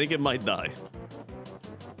 I think it might die.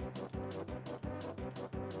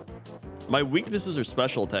 My weaknesses are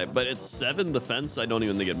special attack, but it's 7 defense. I don't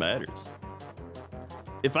even think it matters.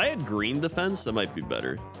 If I had green defense, that might be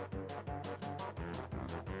better.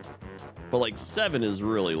 But like 7 is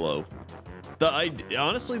really low.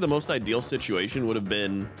 Honestly, the most ideal situation would have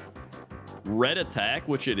been red attack,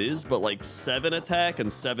 which it is, but like 7 attack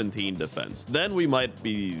and 17 defense. Then we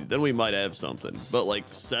might have something. But like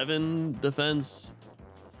 7 defense.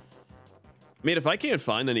 I mean, if I can't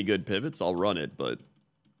find any good pivots, I'll run it, but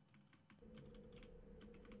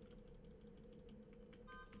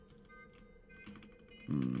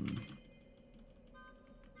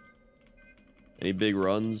any big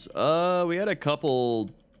runs? We had a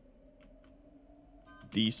couple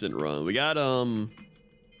decent runs. We got to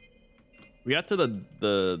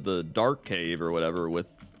the dark cave or whatever with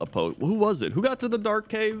a poke. Who was it? Who got to the dark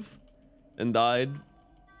cave and died?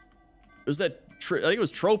 It was that I think it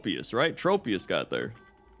was Tropius, right? Tropius got there.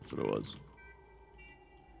 That's what it was.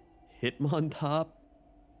 Hitmontop?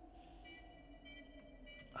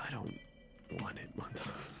 I don't want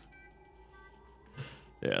Hitmontop.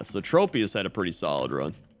 Yeah, so Tropius had a pretty solid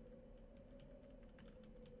run.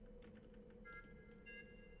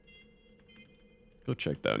 Let's go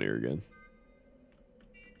check down here again.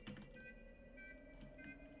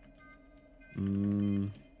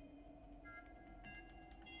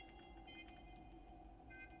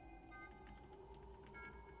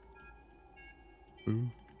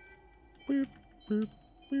 Boop, boop,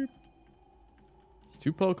 boop. It's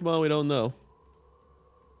 2 Pokemon we don't know.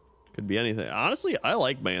 Could be anything. Honestly, I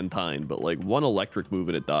like Mantine, but like 1 electric move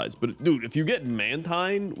and it dies. But dude, if you get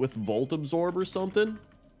Mantine with Volt Absorb or something,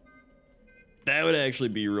 that would actually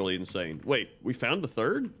be really insane. Wait, we found the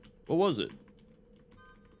 3rd? What was it?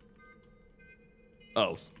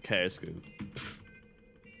 Oh, Cascoon.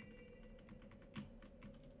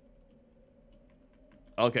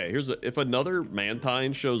 Okay, if another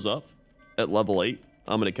Mantine shows up at level 8,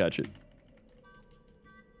 I'm gonna catch it.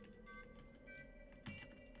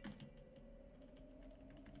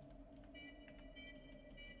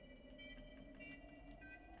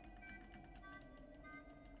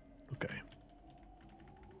 Okay.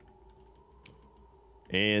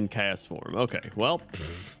 And cast form. Okay, well,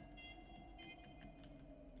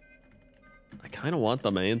 I kind of want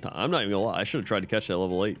the Mantine. I'm not even gonna lie. I should have tried to catch that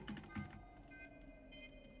level 8.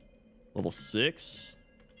 Level 6.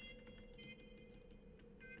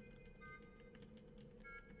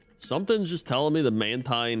 Something's just telling me the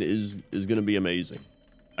Mantine is gonna be amazing.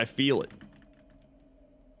 I feel it.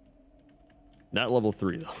 Not level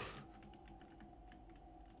 3 though.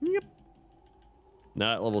 Yep.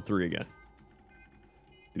 Not level 3 again.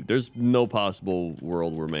 Dude, there's no possible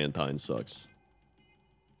world where Mantine sucks.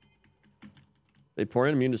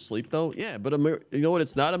 Vaporeon immune to sleep though? Yeah, but you know what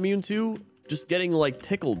it's not immune to? Just getting like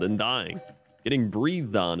tickled and dying. Getting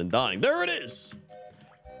breathed on and dying. There it is!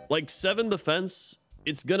 Like 7 defense,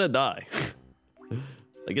 it's gonna die.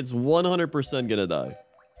 Like it's 100% gonna die.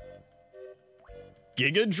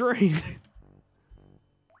 Giga Drain.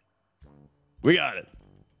 We got it.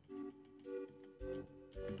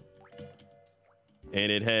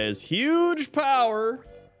 And it has huge power,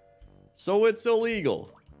 so it's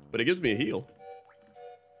illegal. But it gives me a heal.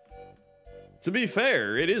 To be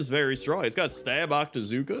fair, it is very strong. It's got Stab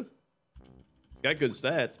Octazooka. It's got good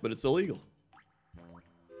stats, but it's illegal.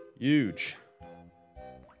 Huge.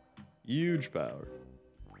 Huge power.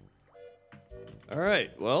 All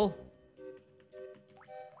right, well.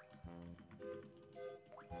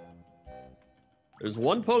 There's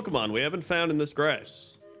 1 Pokemon we haven't found in this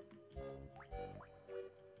grass.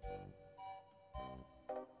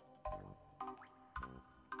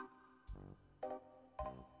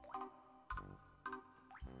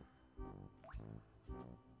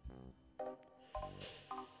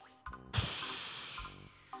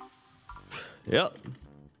 Yep.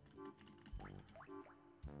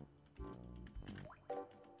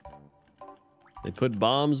 They put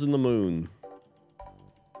bombs in the moon.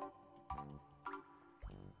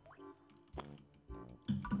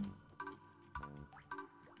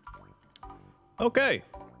 Okay.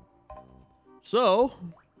 So,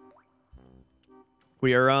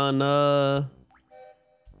 we are on,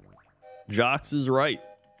 Jox's right.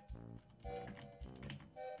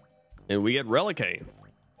 And we get Relicane.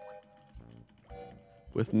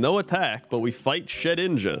 With no attack, but we fight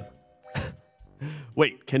Shedinja.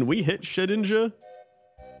 Wait, can we hit Shedinja?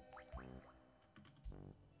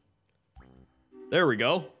 There we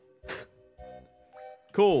go.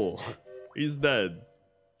 Cool. He's dead.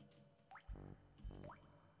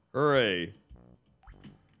 Hooray.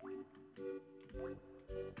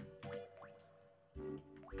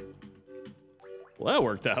 Well, that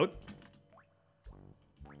worked out.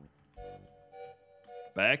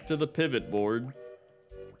 Back to the pivot board.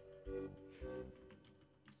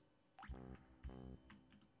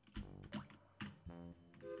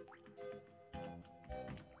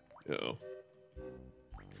 Uh-oh.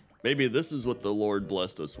 Maybe this is what the Lord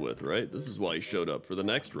blessed us with, right? This is why he showed up for the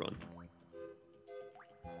next run.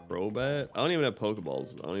 Crobat? I don't even have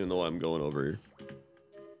Pokeballs. I don't even know why I'm going over here.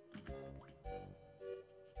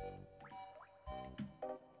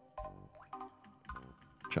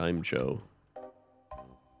 Chimecho.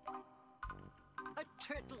 A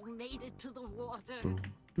turtle made it to the water.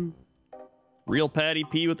 Real Patty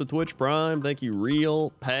P with the Twitch Prime. Thank you,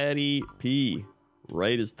 Real Patty P.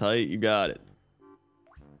 Right is tight. You got it.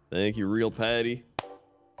 Thank you, Real Patty.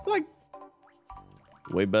 Like,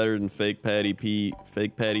 way better than Fake Patty P.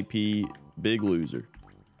 Fake Patty P. Big loser.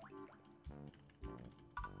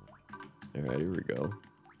 All right, here we go.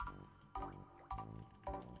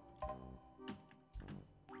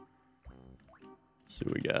 Let's see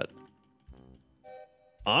what we got.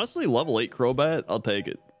 Honestly, level 8 Crobat, I'll take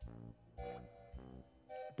it.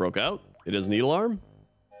 Broke out. It has Needle Arm.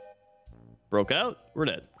 Broke out. We're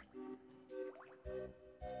dead.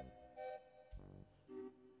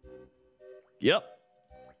 Yep.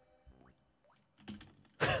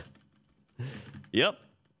 Yep.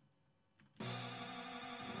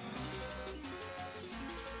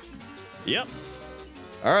 Yep.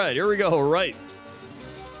 All right, here we go. Right.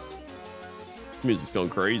 This music's going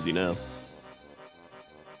crazy now.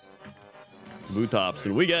 Bootops,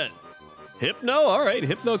 and we get Hypno. All right,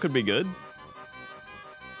 Hypno could be good.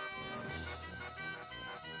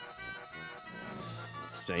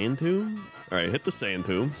 Sand Tomb? All right, hit the Sand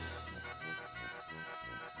Tomb.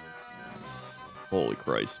 Holy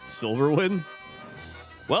Christ. Silverwind?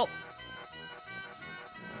 Well.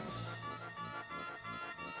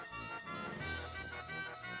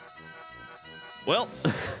 Well.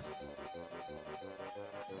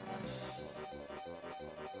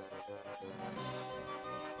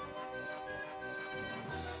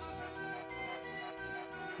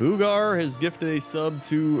 Boogar has gifted a sub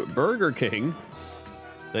to Burger King.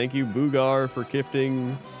 Thank you, Boogar, for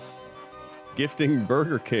gifting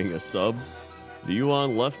Burger King a sub. Do you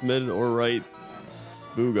want left mid or right,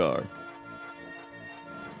 Boogar?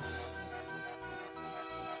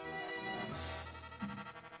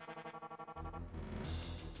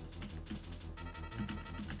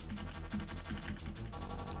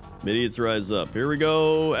 Midiots rise up. Here we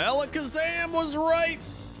go. Alakazam was right.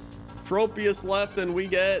 Tropius left, and we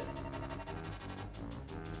get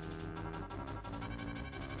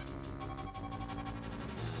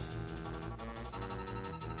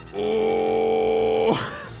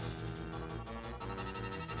oh.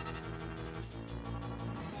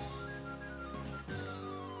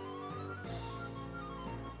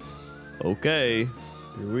 Okay,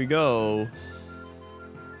 here we go.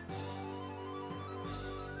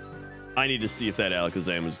 I need to see if that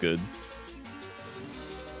Alakazam is good.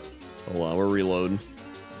 Hold on, we're reloading.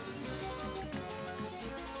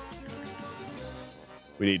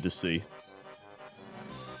 We need to see.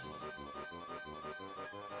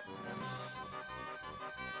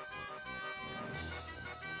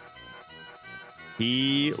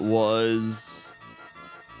 He was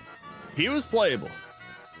playable.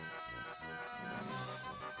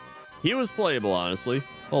 He was playable, honestly.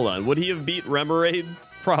 Hold on, would he have beat Remoraid?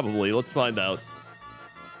 Probably. Let's find out.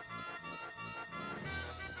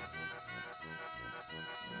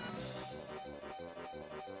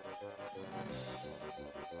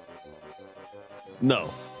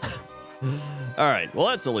 No. All right. Well,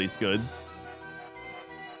 that's at least good.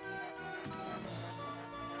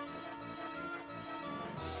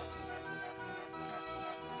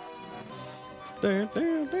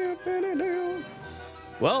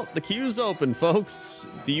 Well, the queue's open, folks.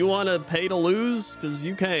 Do you want to pay to lose? Because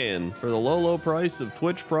you can. For the low, low price of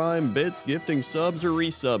Twitch Prime, bits, gifting subs, or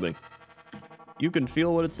resubbing. You can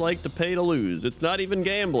feel what it's like to pay to lose. It's not even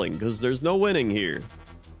gambling, because there's no winning here.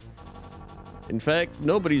 In fact,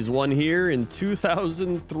 nobody's won here in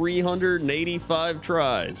 2,385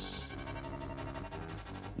 tries.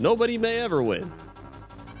 Nobody may ever win.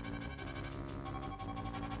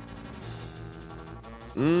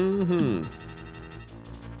 Mm-hmm.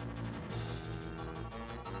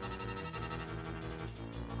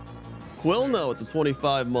 Quilno at the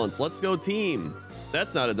 25 months. Let's go team.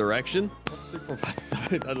 That's not a direction. 3, 4, 5,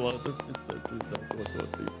 7, 8, 9, 11, 12, 13, 14,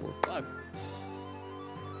 15, 5.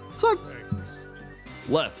 Click.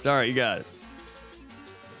 Left. All right, you got it.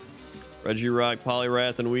 Reggie Rock,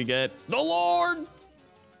 Polyrath, and we get the Lord.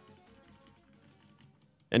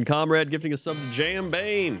 And Comrade gifting a sub to Jam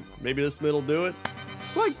Bane. Maybe this mid'll do it.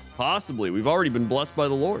 Like, possibly. We've already been blessed by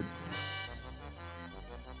the Lord.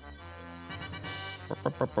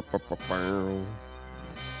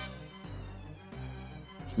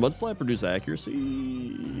 Does Mud Slap produce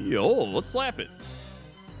accuracy? Oh, let's slap it.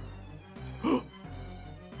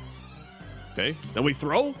 Okay, then we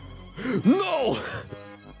throw? No!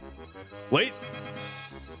 Wait.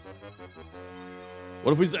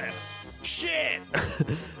 What if we zap? Shit!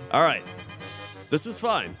 All right. This is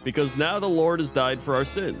fine, because now the Lord has died for our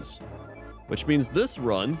sins. Which means this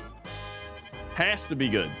run has to be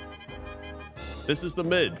good. This is the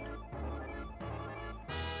mid.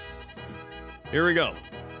 Here we go.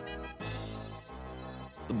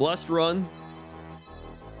 The blessed run.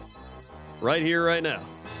 Right here, right now.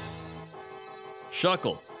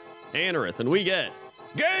 Shuckle. Anorith, and we get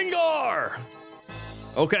Gengar!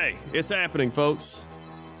 Okay, it's happening, folks.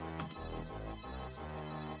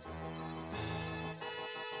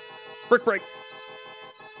 Brick break.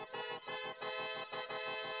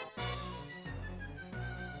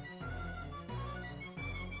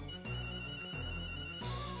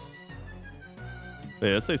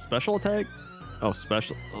 Wait, that's a special attack? Oh,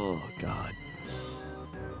 special. Oh, God.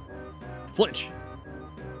 Flinch.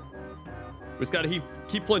 We just gotta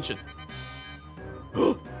keep flinching.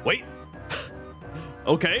 Wait.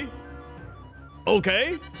 Okay.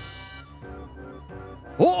 Okay.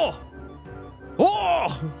 Oh!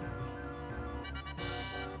 Oh!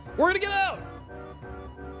 We're gonna get out!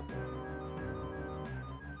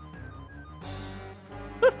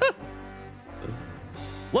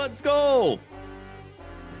 Let's go!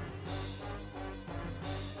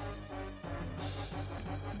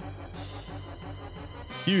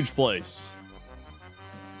 Huge place.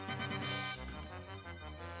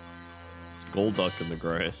 It's Golduck in the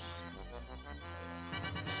grass.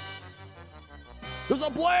 There's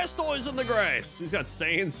a Blastoise in the grass! He's got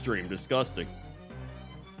Sandstream. Disgusting.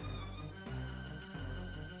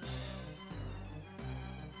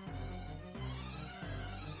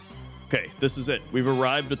 Okay, this is it. We've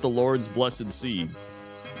arrived at the Lord's blessed seed.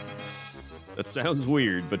 That sounds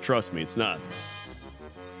weird, but trust me, it's not.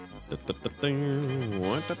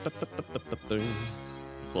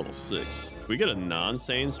 It's level 6. If we get a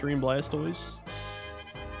non-Sandstream Blastoise,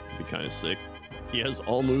 it'd be kind of sick. He has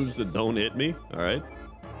all moves that don't hit me. All right.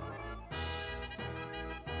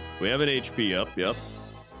 We have an HP up. Yep.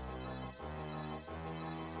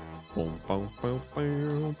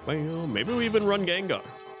 Maybe we even run Gengar.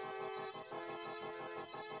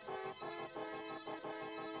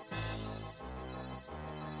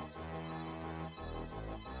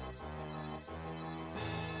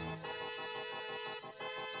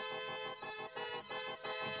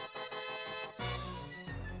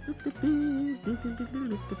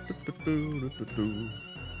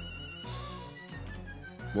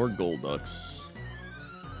 More Golducks.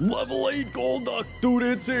 Level 8 Golduck! Dude,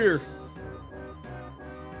 it's here!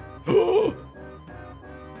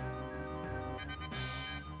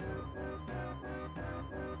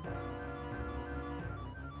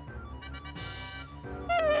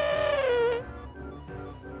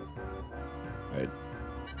 Right.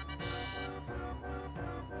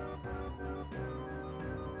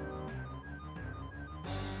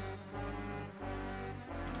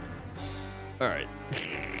 All right.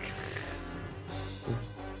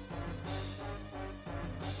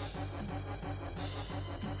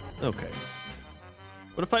 Okay.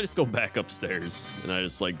 What if I just go back upstairs and I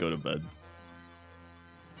just like go to bed?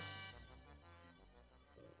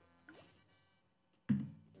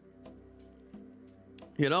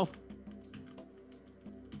 You know?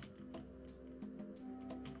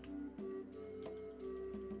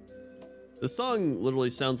 This song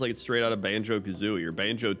literally sounds like it's straight out of Banjo-Kazooie or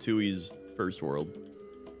Banjo-Tooie's First World.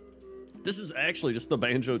 This is actually just the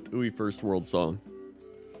Banjo-Tooie First World song.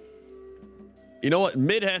 You know what?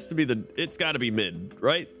 Mid has to be it's got to be mid,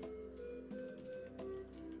 right?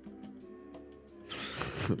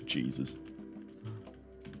 Oh, Jesus.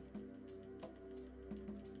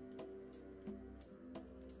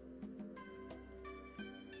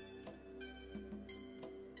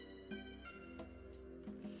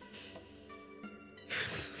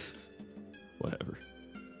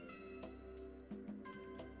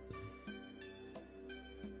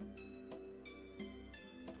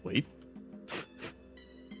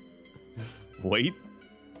 Wait.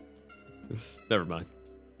 Never mind.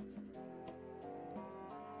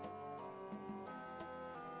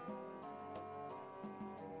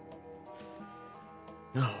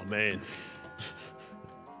 Oh, man.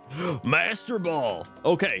 Master Ball.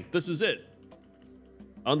 Okay, this is it.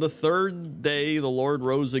 On the third day, the Lord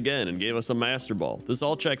rose again and gave us a Master Ball. This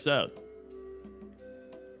all checks out.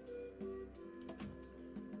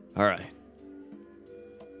 All right.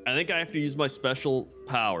 I think I have to use my special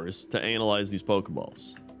powers to analyze these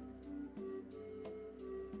Pokeballs.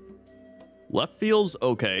 Left feels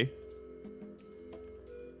okay.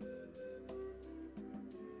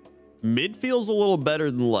 Mid feels a little better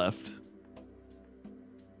than left.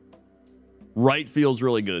 Right feels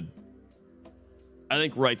really good. I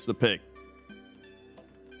think right's the pick.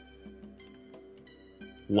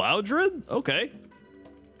 Loudred? Okay.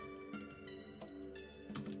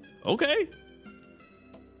 Okay.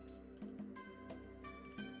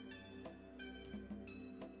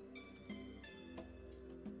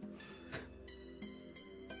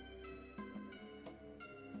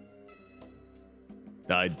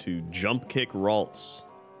 Died to Jump Kick Ralts.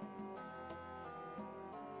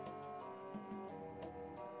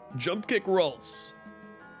 Jump Kick Ralts.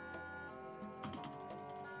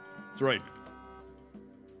 That's right.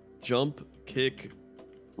 Jump Kick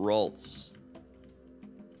Ralts.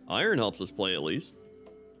 Iron helps us play at least.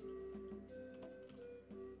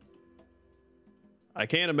 I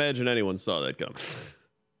can't imagine anyone saw that coming.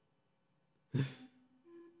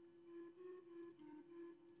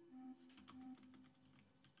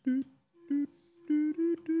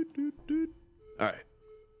 All right.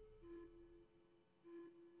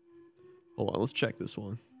 Hold on, let's check this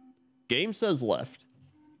one. Game says left.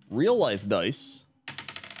 Real life dice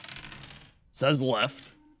says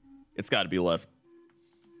left. It's got to be left.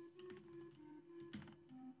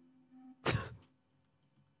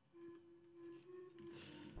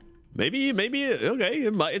 maybe, okay,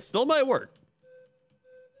 it still might work.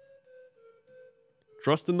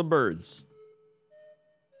 Trust in the birds.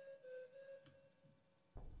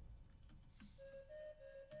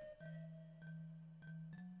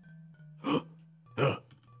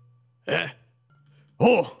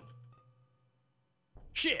 Oh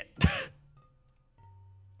shit.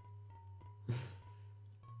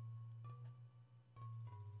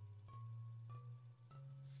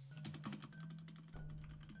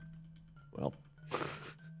 Well,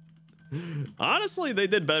 honestly, they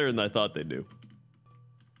did better than I thought they'd do.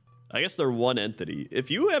 I guess they're one entity. If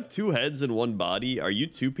you have two heads and one body, are you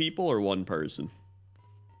two people or one person?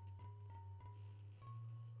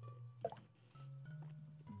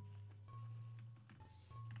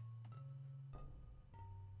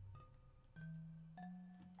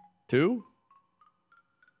 Two?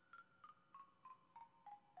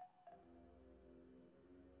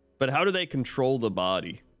 But how do they control the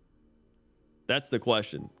body? That's the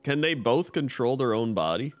question. Can they both control their own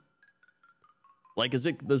body? Like, is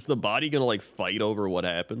the body gonna like fight over what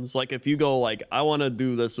happens? Like, if you go like, I want to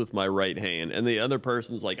do this with my right hand, and the other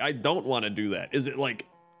person's like, I don't want to do that. Is it like,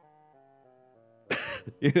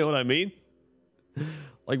 you know what I mean?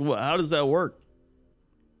 Like, how does that work?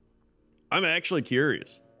 I'm actually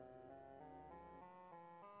curious.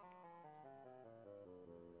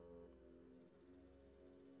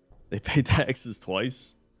 They pay taxes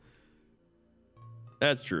twice.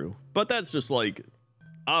 That's true. But that's just like,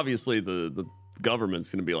 obviously the government's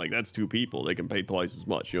going to be like, that's two people. They can pay twice as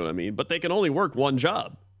much. You know what I mean? But they can only work one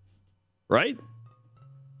job. Right?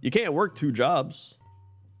 You can't work two jobs.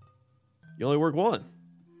 You only work one.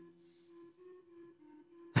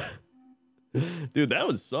 Dude, that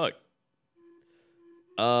would suck.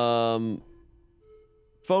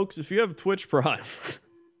 Folks, if you have Twitch Prime...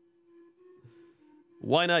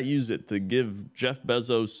 why not use it to give Jeff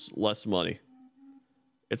Bezos less money?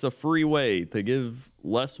 It's a free way to give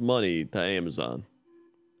less money to Amazon.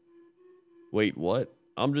 Wait, what?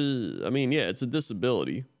 I mean, yeah, it's a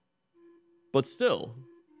disability. But still,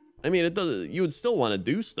 I mean, you would still want to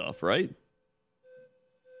do stuff, right?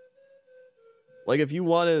 Like if you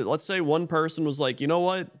wanted, let's say one person was like, you know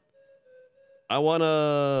what? I want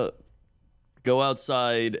to go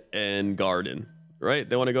outside and garden. Right?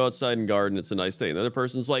 They want to go outside and garden. It's a nice day. And the other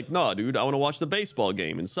person's like, no, dude, I want to watch the baseball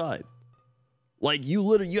game inside. Like, you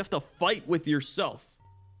have to fight with yourself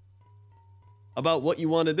about what you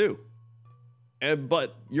want to do.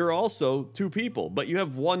 But you're also two people, but you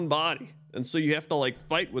have one body. And so you have to, like,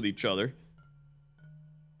 fight with each other.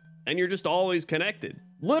 And you're just always connected.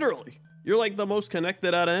 Literally. You're, like, the most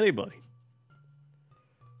connected out of anybody.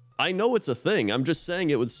 I know it's a thing. I'm just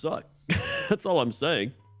saying it would suck. That's all I'm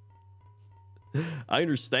saying. I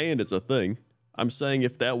understand it's a thing. I'm saying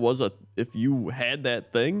if that was if you had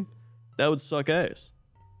that thing, that would suck ass.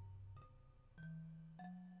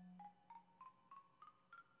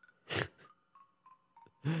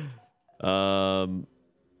 All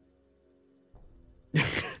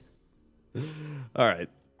right.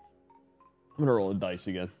 I'm gonna roll a dice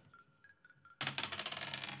again.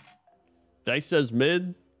 Dice says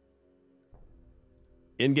mid.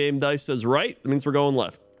 In-game dice says right. That means we're going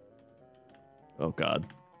left. Oh, God.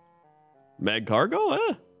 Mag Cargo?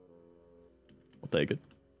 Eh. I'll take it.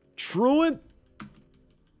 Truant?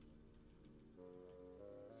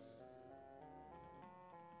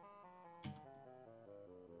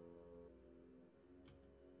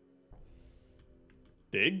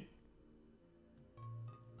 Dig?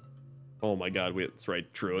 Oh, my God. That's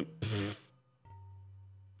right. Truant.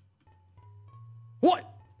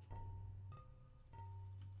 What?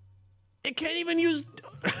 It can't even use...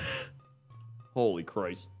 Holy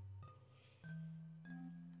Christ.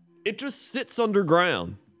 It just sits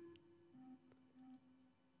underground.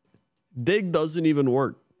 Dig doesn't even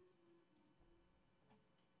work.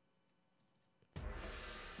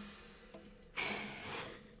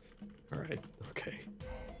 All right, okay.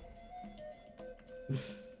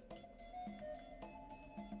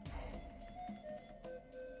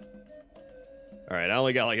 All right, I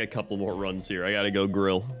only got like a couple more runs here. I gotta go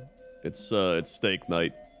grill. It's steak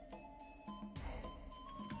night.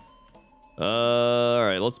 All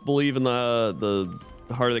right, let's believe in the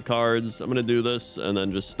heart of the cards. I'm gonna do this and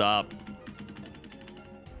then just stop.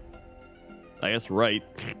 I guess right.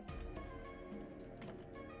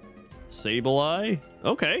 Sable Eye?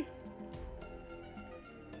 Okay.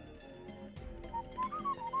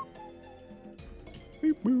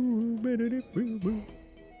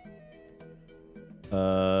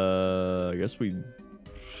 I guess we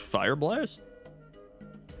Fire Blast?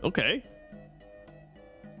 Okay.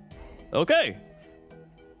 Okay.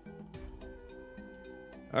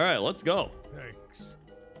 All right, let's go. Thanks.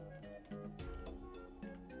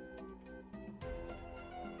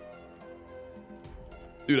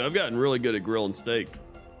 Dude, I've gotten really good at grilling steak.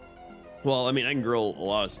 Well, I mean, I can grill a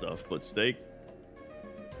lot of stuff, but steak.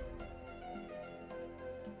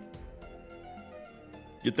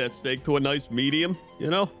 Get that steak to a nice medium, you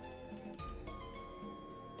know?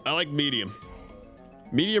 I like medium.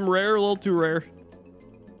 Medium rare, a little too rare.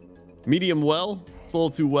 Medium well, it's a little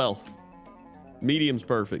too well. Medium's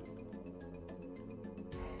perfect.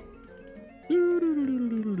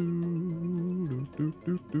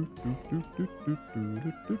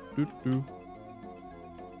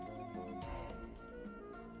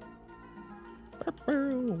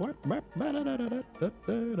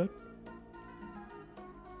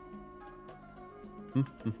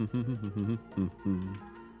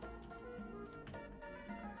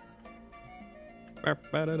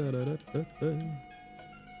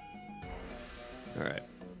 All right.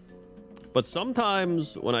 But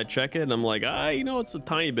sometimes when I check it and I'm like, you know, it's a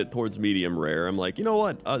tiny bit towards medium rare. I'm like, you know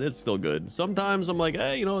what? It's still good. Sometimes I'm like,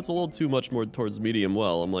 you know, it's a little too much more towards medium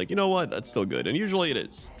well. I'm like, you know what? That's still good. And usually it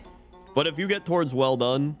is. But if you get towards well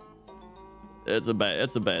done, it's a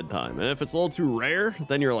bad time. And if it's a little too rare,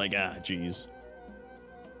 then you're like, geez.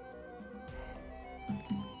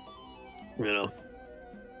 You know.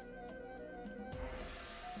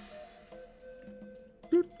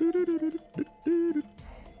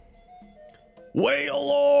 Whale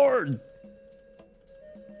Lord!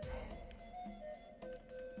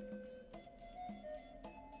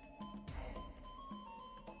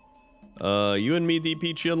 You and me,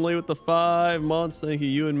 DP Chun-Li with the 5 months. Thank you.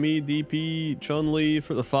 You and me, DP Chun-Li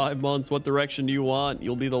for the 5 months. What direction do you want?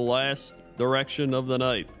 You'll be the last direction of the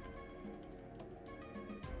night.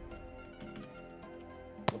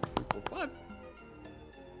 1, 2, 3, 4, 5.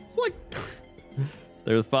 It's like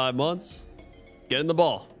there's the 5 months. Get in the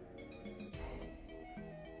ball.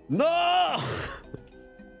 No!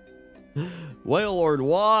 Whale Lord,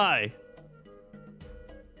 why?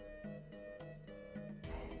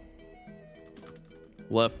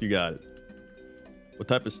 Left, you got it. What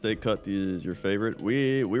type of steak cut is your favorite?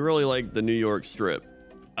 We really like the New York strip.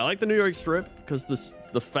 I like the New York strip because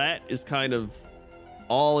the fat is kind of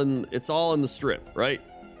all in the strip, right?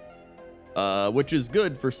 Which is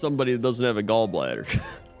good for somebody that doesn't have a gallbladder.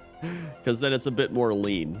 Because then it's a bit more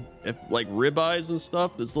lean. If like ribeyes and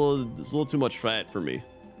stuff, it's a little too much fat for me.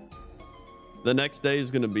 The next day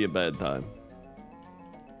is gonna be a bad time.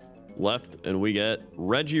 Left, and we get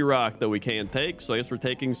Reggie Rock that we can't take, so I guess we're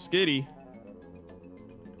taking Skitty.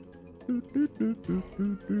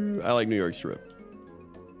 I like New York strip.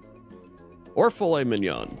 Or filet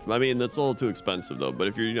mignon. I mean, that's a little too expensive though, but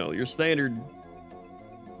if you're, you know, your standard,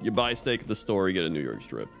 you buy steak at the store, you get a New York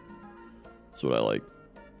strip. That's what I like.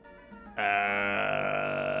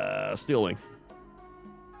 Steel Wing.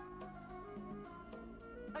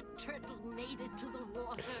 A turtle made it to the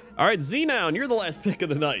water. All right, Z-Noun, you're the last pick of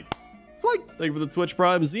the night. Sweet. Thank you for the Twitch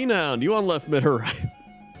Prime. Z-Noun, you on left, mid, or right?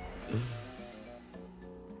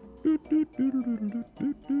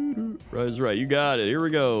 Right is right. You got it. Here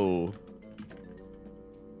we go.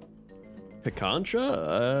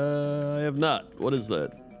 Picancha? I have not. What is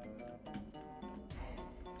that?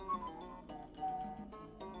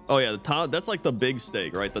 Oh yeah, that's like the big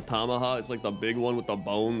steak, right? The tomahawk. It's like the big one with the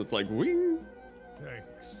bone. That's like wing.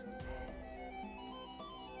 Thanks.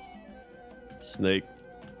 Snake,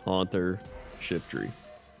 Haunter, Shiftry.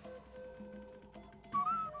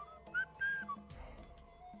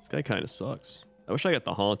 This guy kind of sucks. I wish I got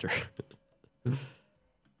the Haunter.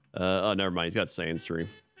 Oh, never mind. He's got Sandstream.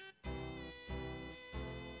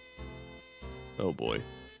 Oh boy.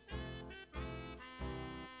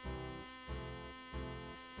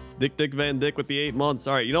 Dick Van Dyke with the 8 months.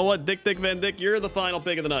 All right, you know what? Dick Van Dyke, you're the final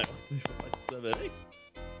pick of the night. 7, 8.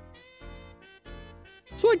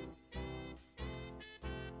 Sweet.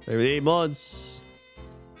 Maybe 8 months.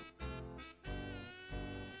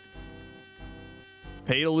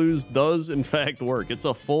 Pay to lose does in fact work. It's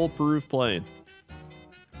a foolproof plan.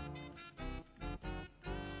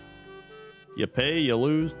 You pay, you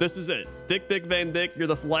lose. This is it. Dick Van Dyke, you're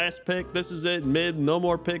the last pick. This is it. Mid, no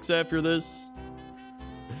more picks after this.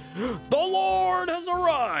 The Lord has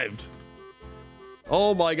arrived.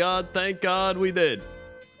 Oh my God, thank God we did.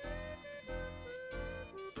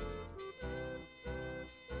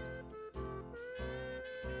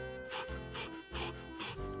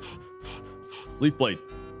 Leaf Blade.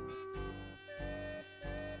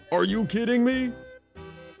 Are you kidding me?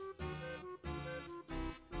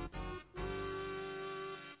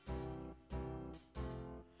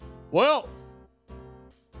 Well,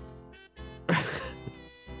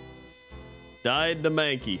 died the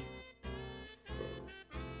Mankey.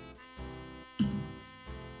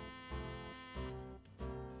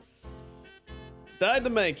 Died the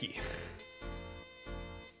Mankey.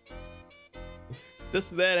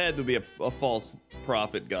 That had to be a false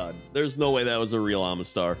prophet god. There's no way that was a real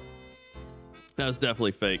Amistar. That was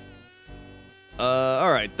definitely fake.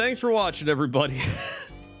 All right, thanks for watching, everybody.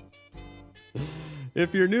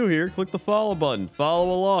 If you're new here, click the follow button.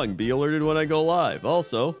 Follow along. Be alerted when I go live.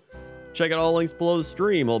 Also, check out all links below the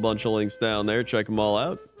stream. A whole bunch of links down there. Check them all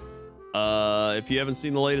out. If you haven't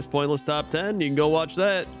seen the latest Pointless Top 10, you can go watch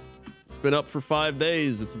that. It's been up for 5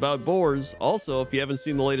 days. It's about boars. Also, if you haven't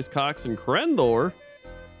seen the latest Cox and Krendor,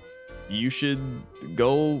 you should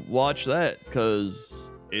go watch that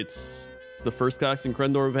because it's the first Cox and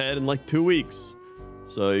Krendor we've had in like 2 weeks.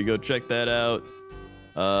 So you go check that out.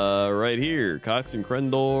 Right here, Cox and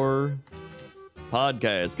Krendor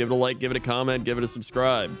podcast. Give it a like, give it a comment, give it a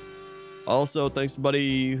subscribe. Also, thanks to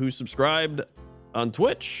everybody who subscribed on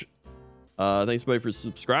Twitch. Thanks everybody for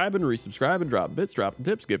subscribing, resubscribing, dropping bits, dropping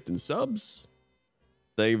tips, gifting subs.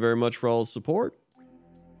 Thank you very much for all the support.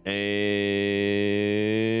 And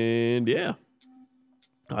yeah,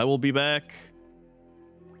 I will be back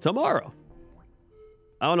tomorrow.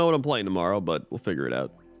 I don't know what I'm playing tomorrow, but we'll figure it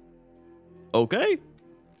out. Okay?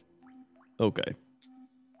 Okay.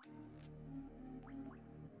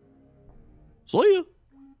 See ya.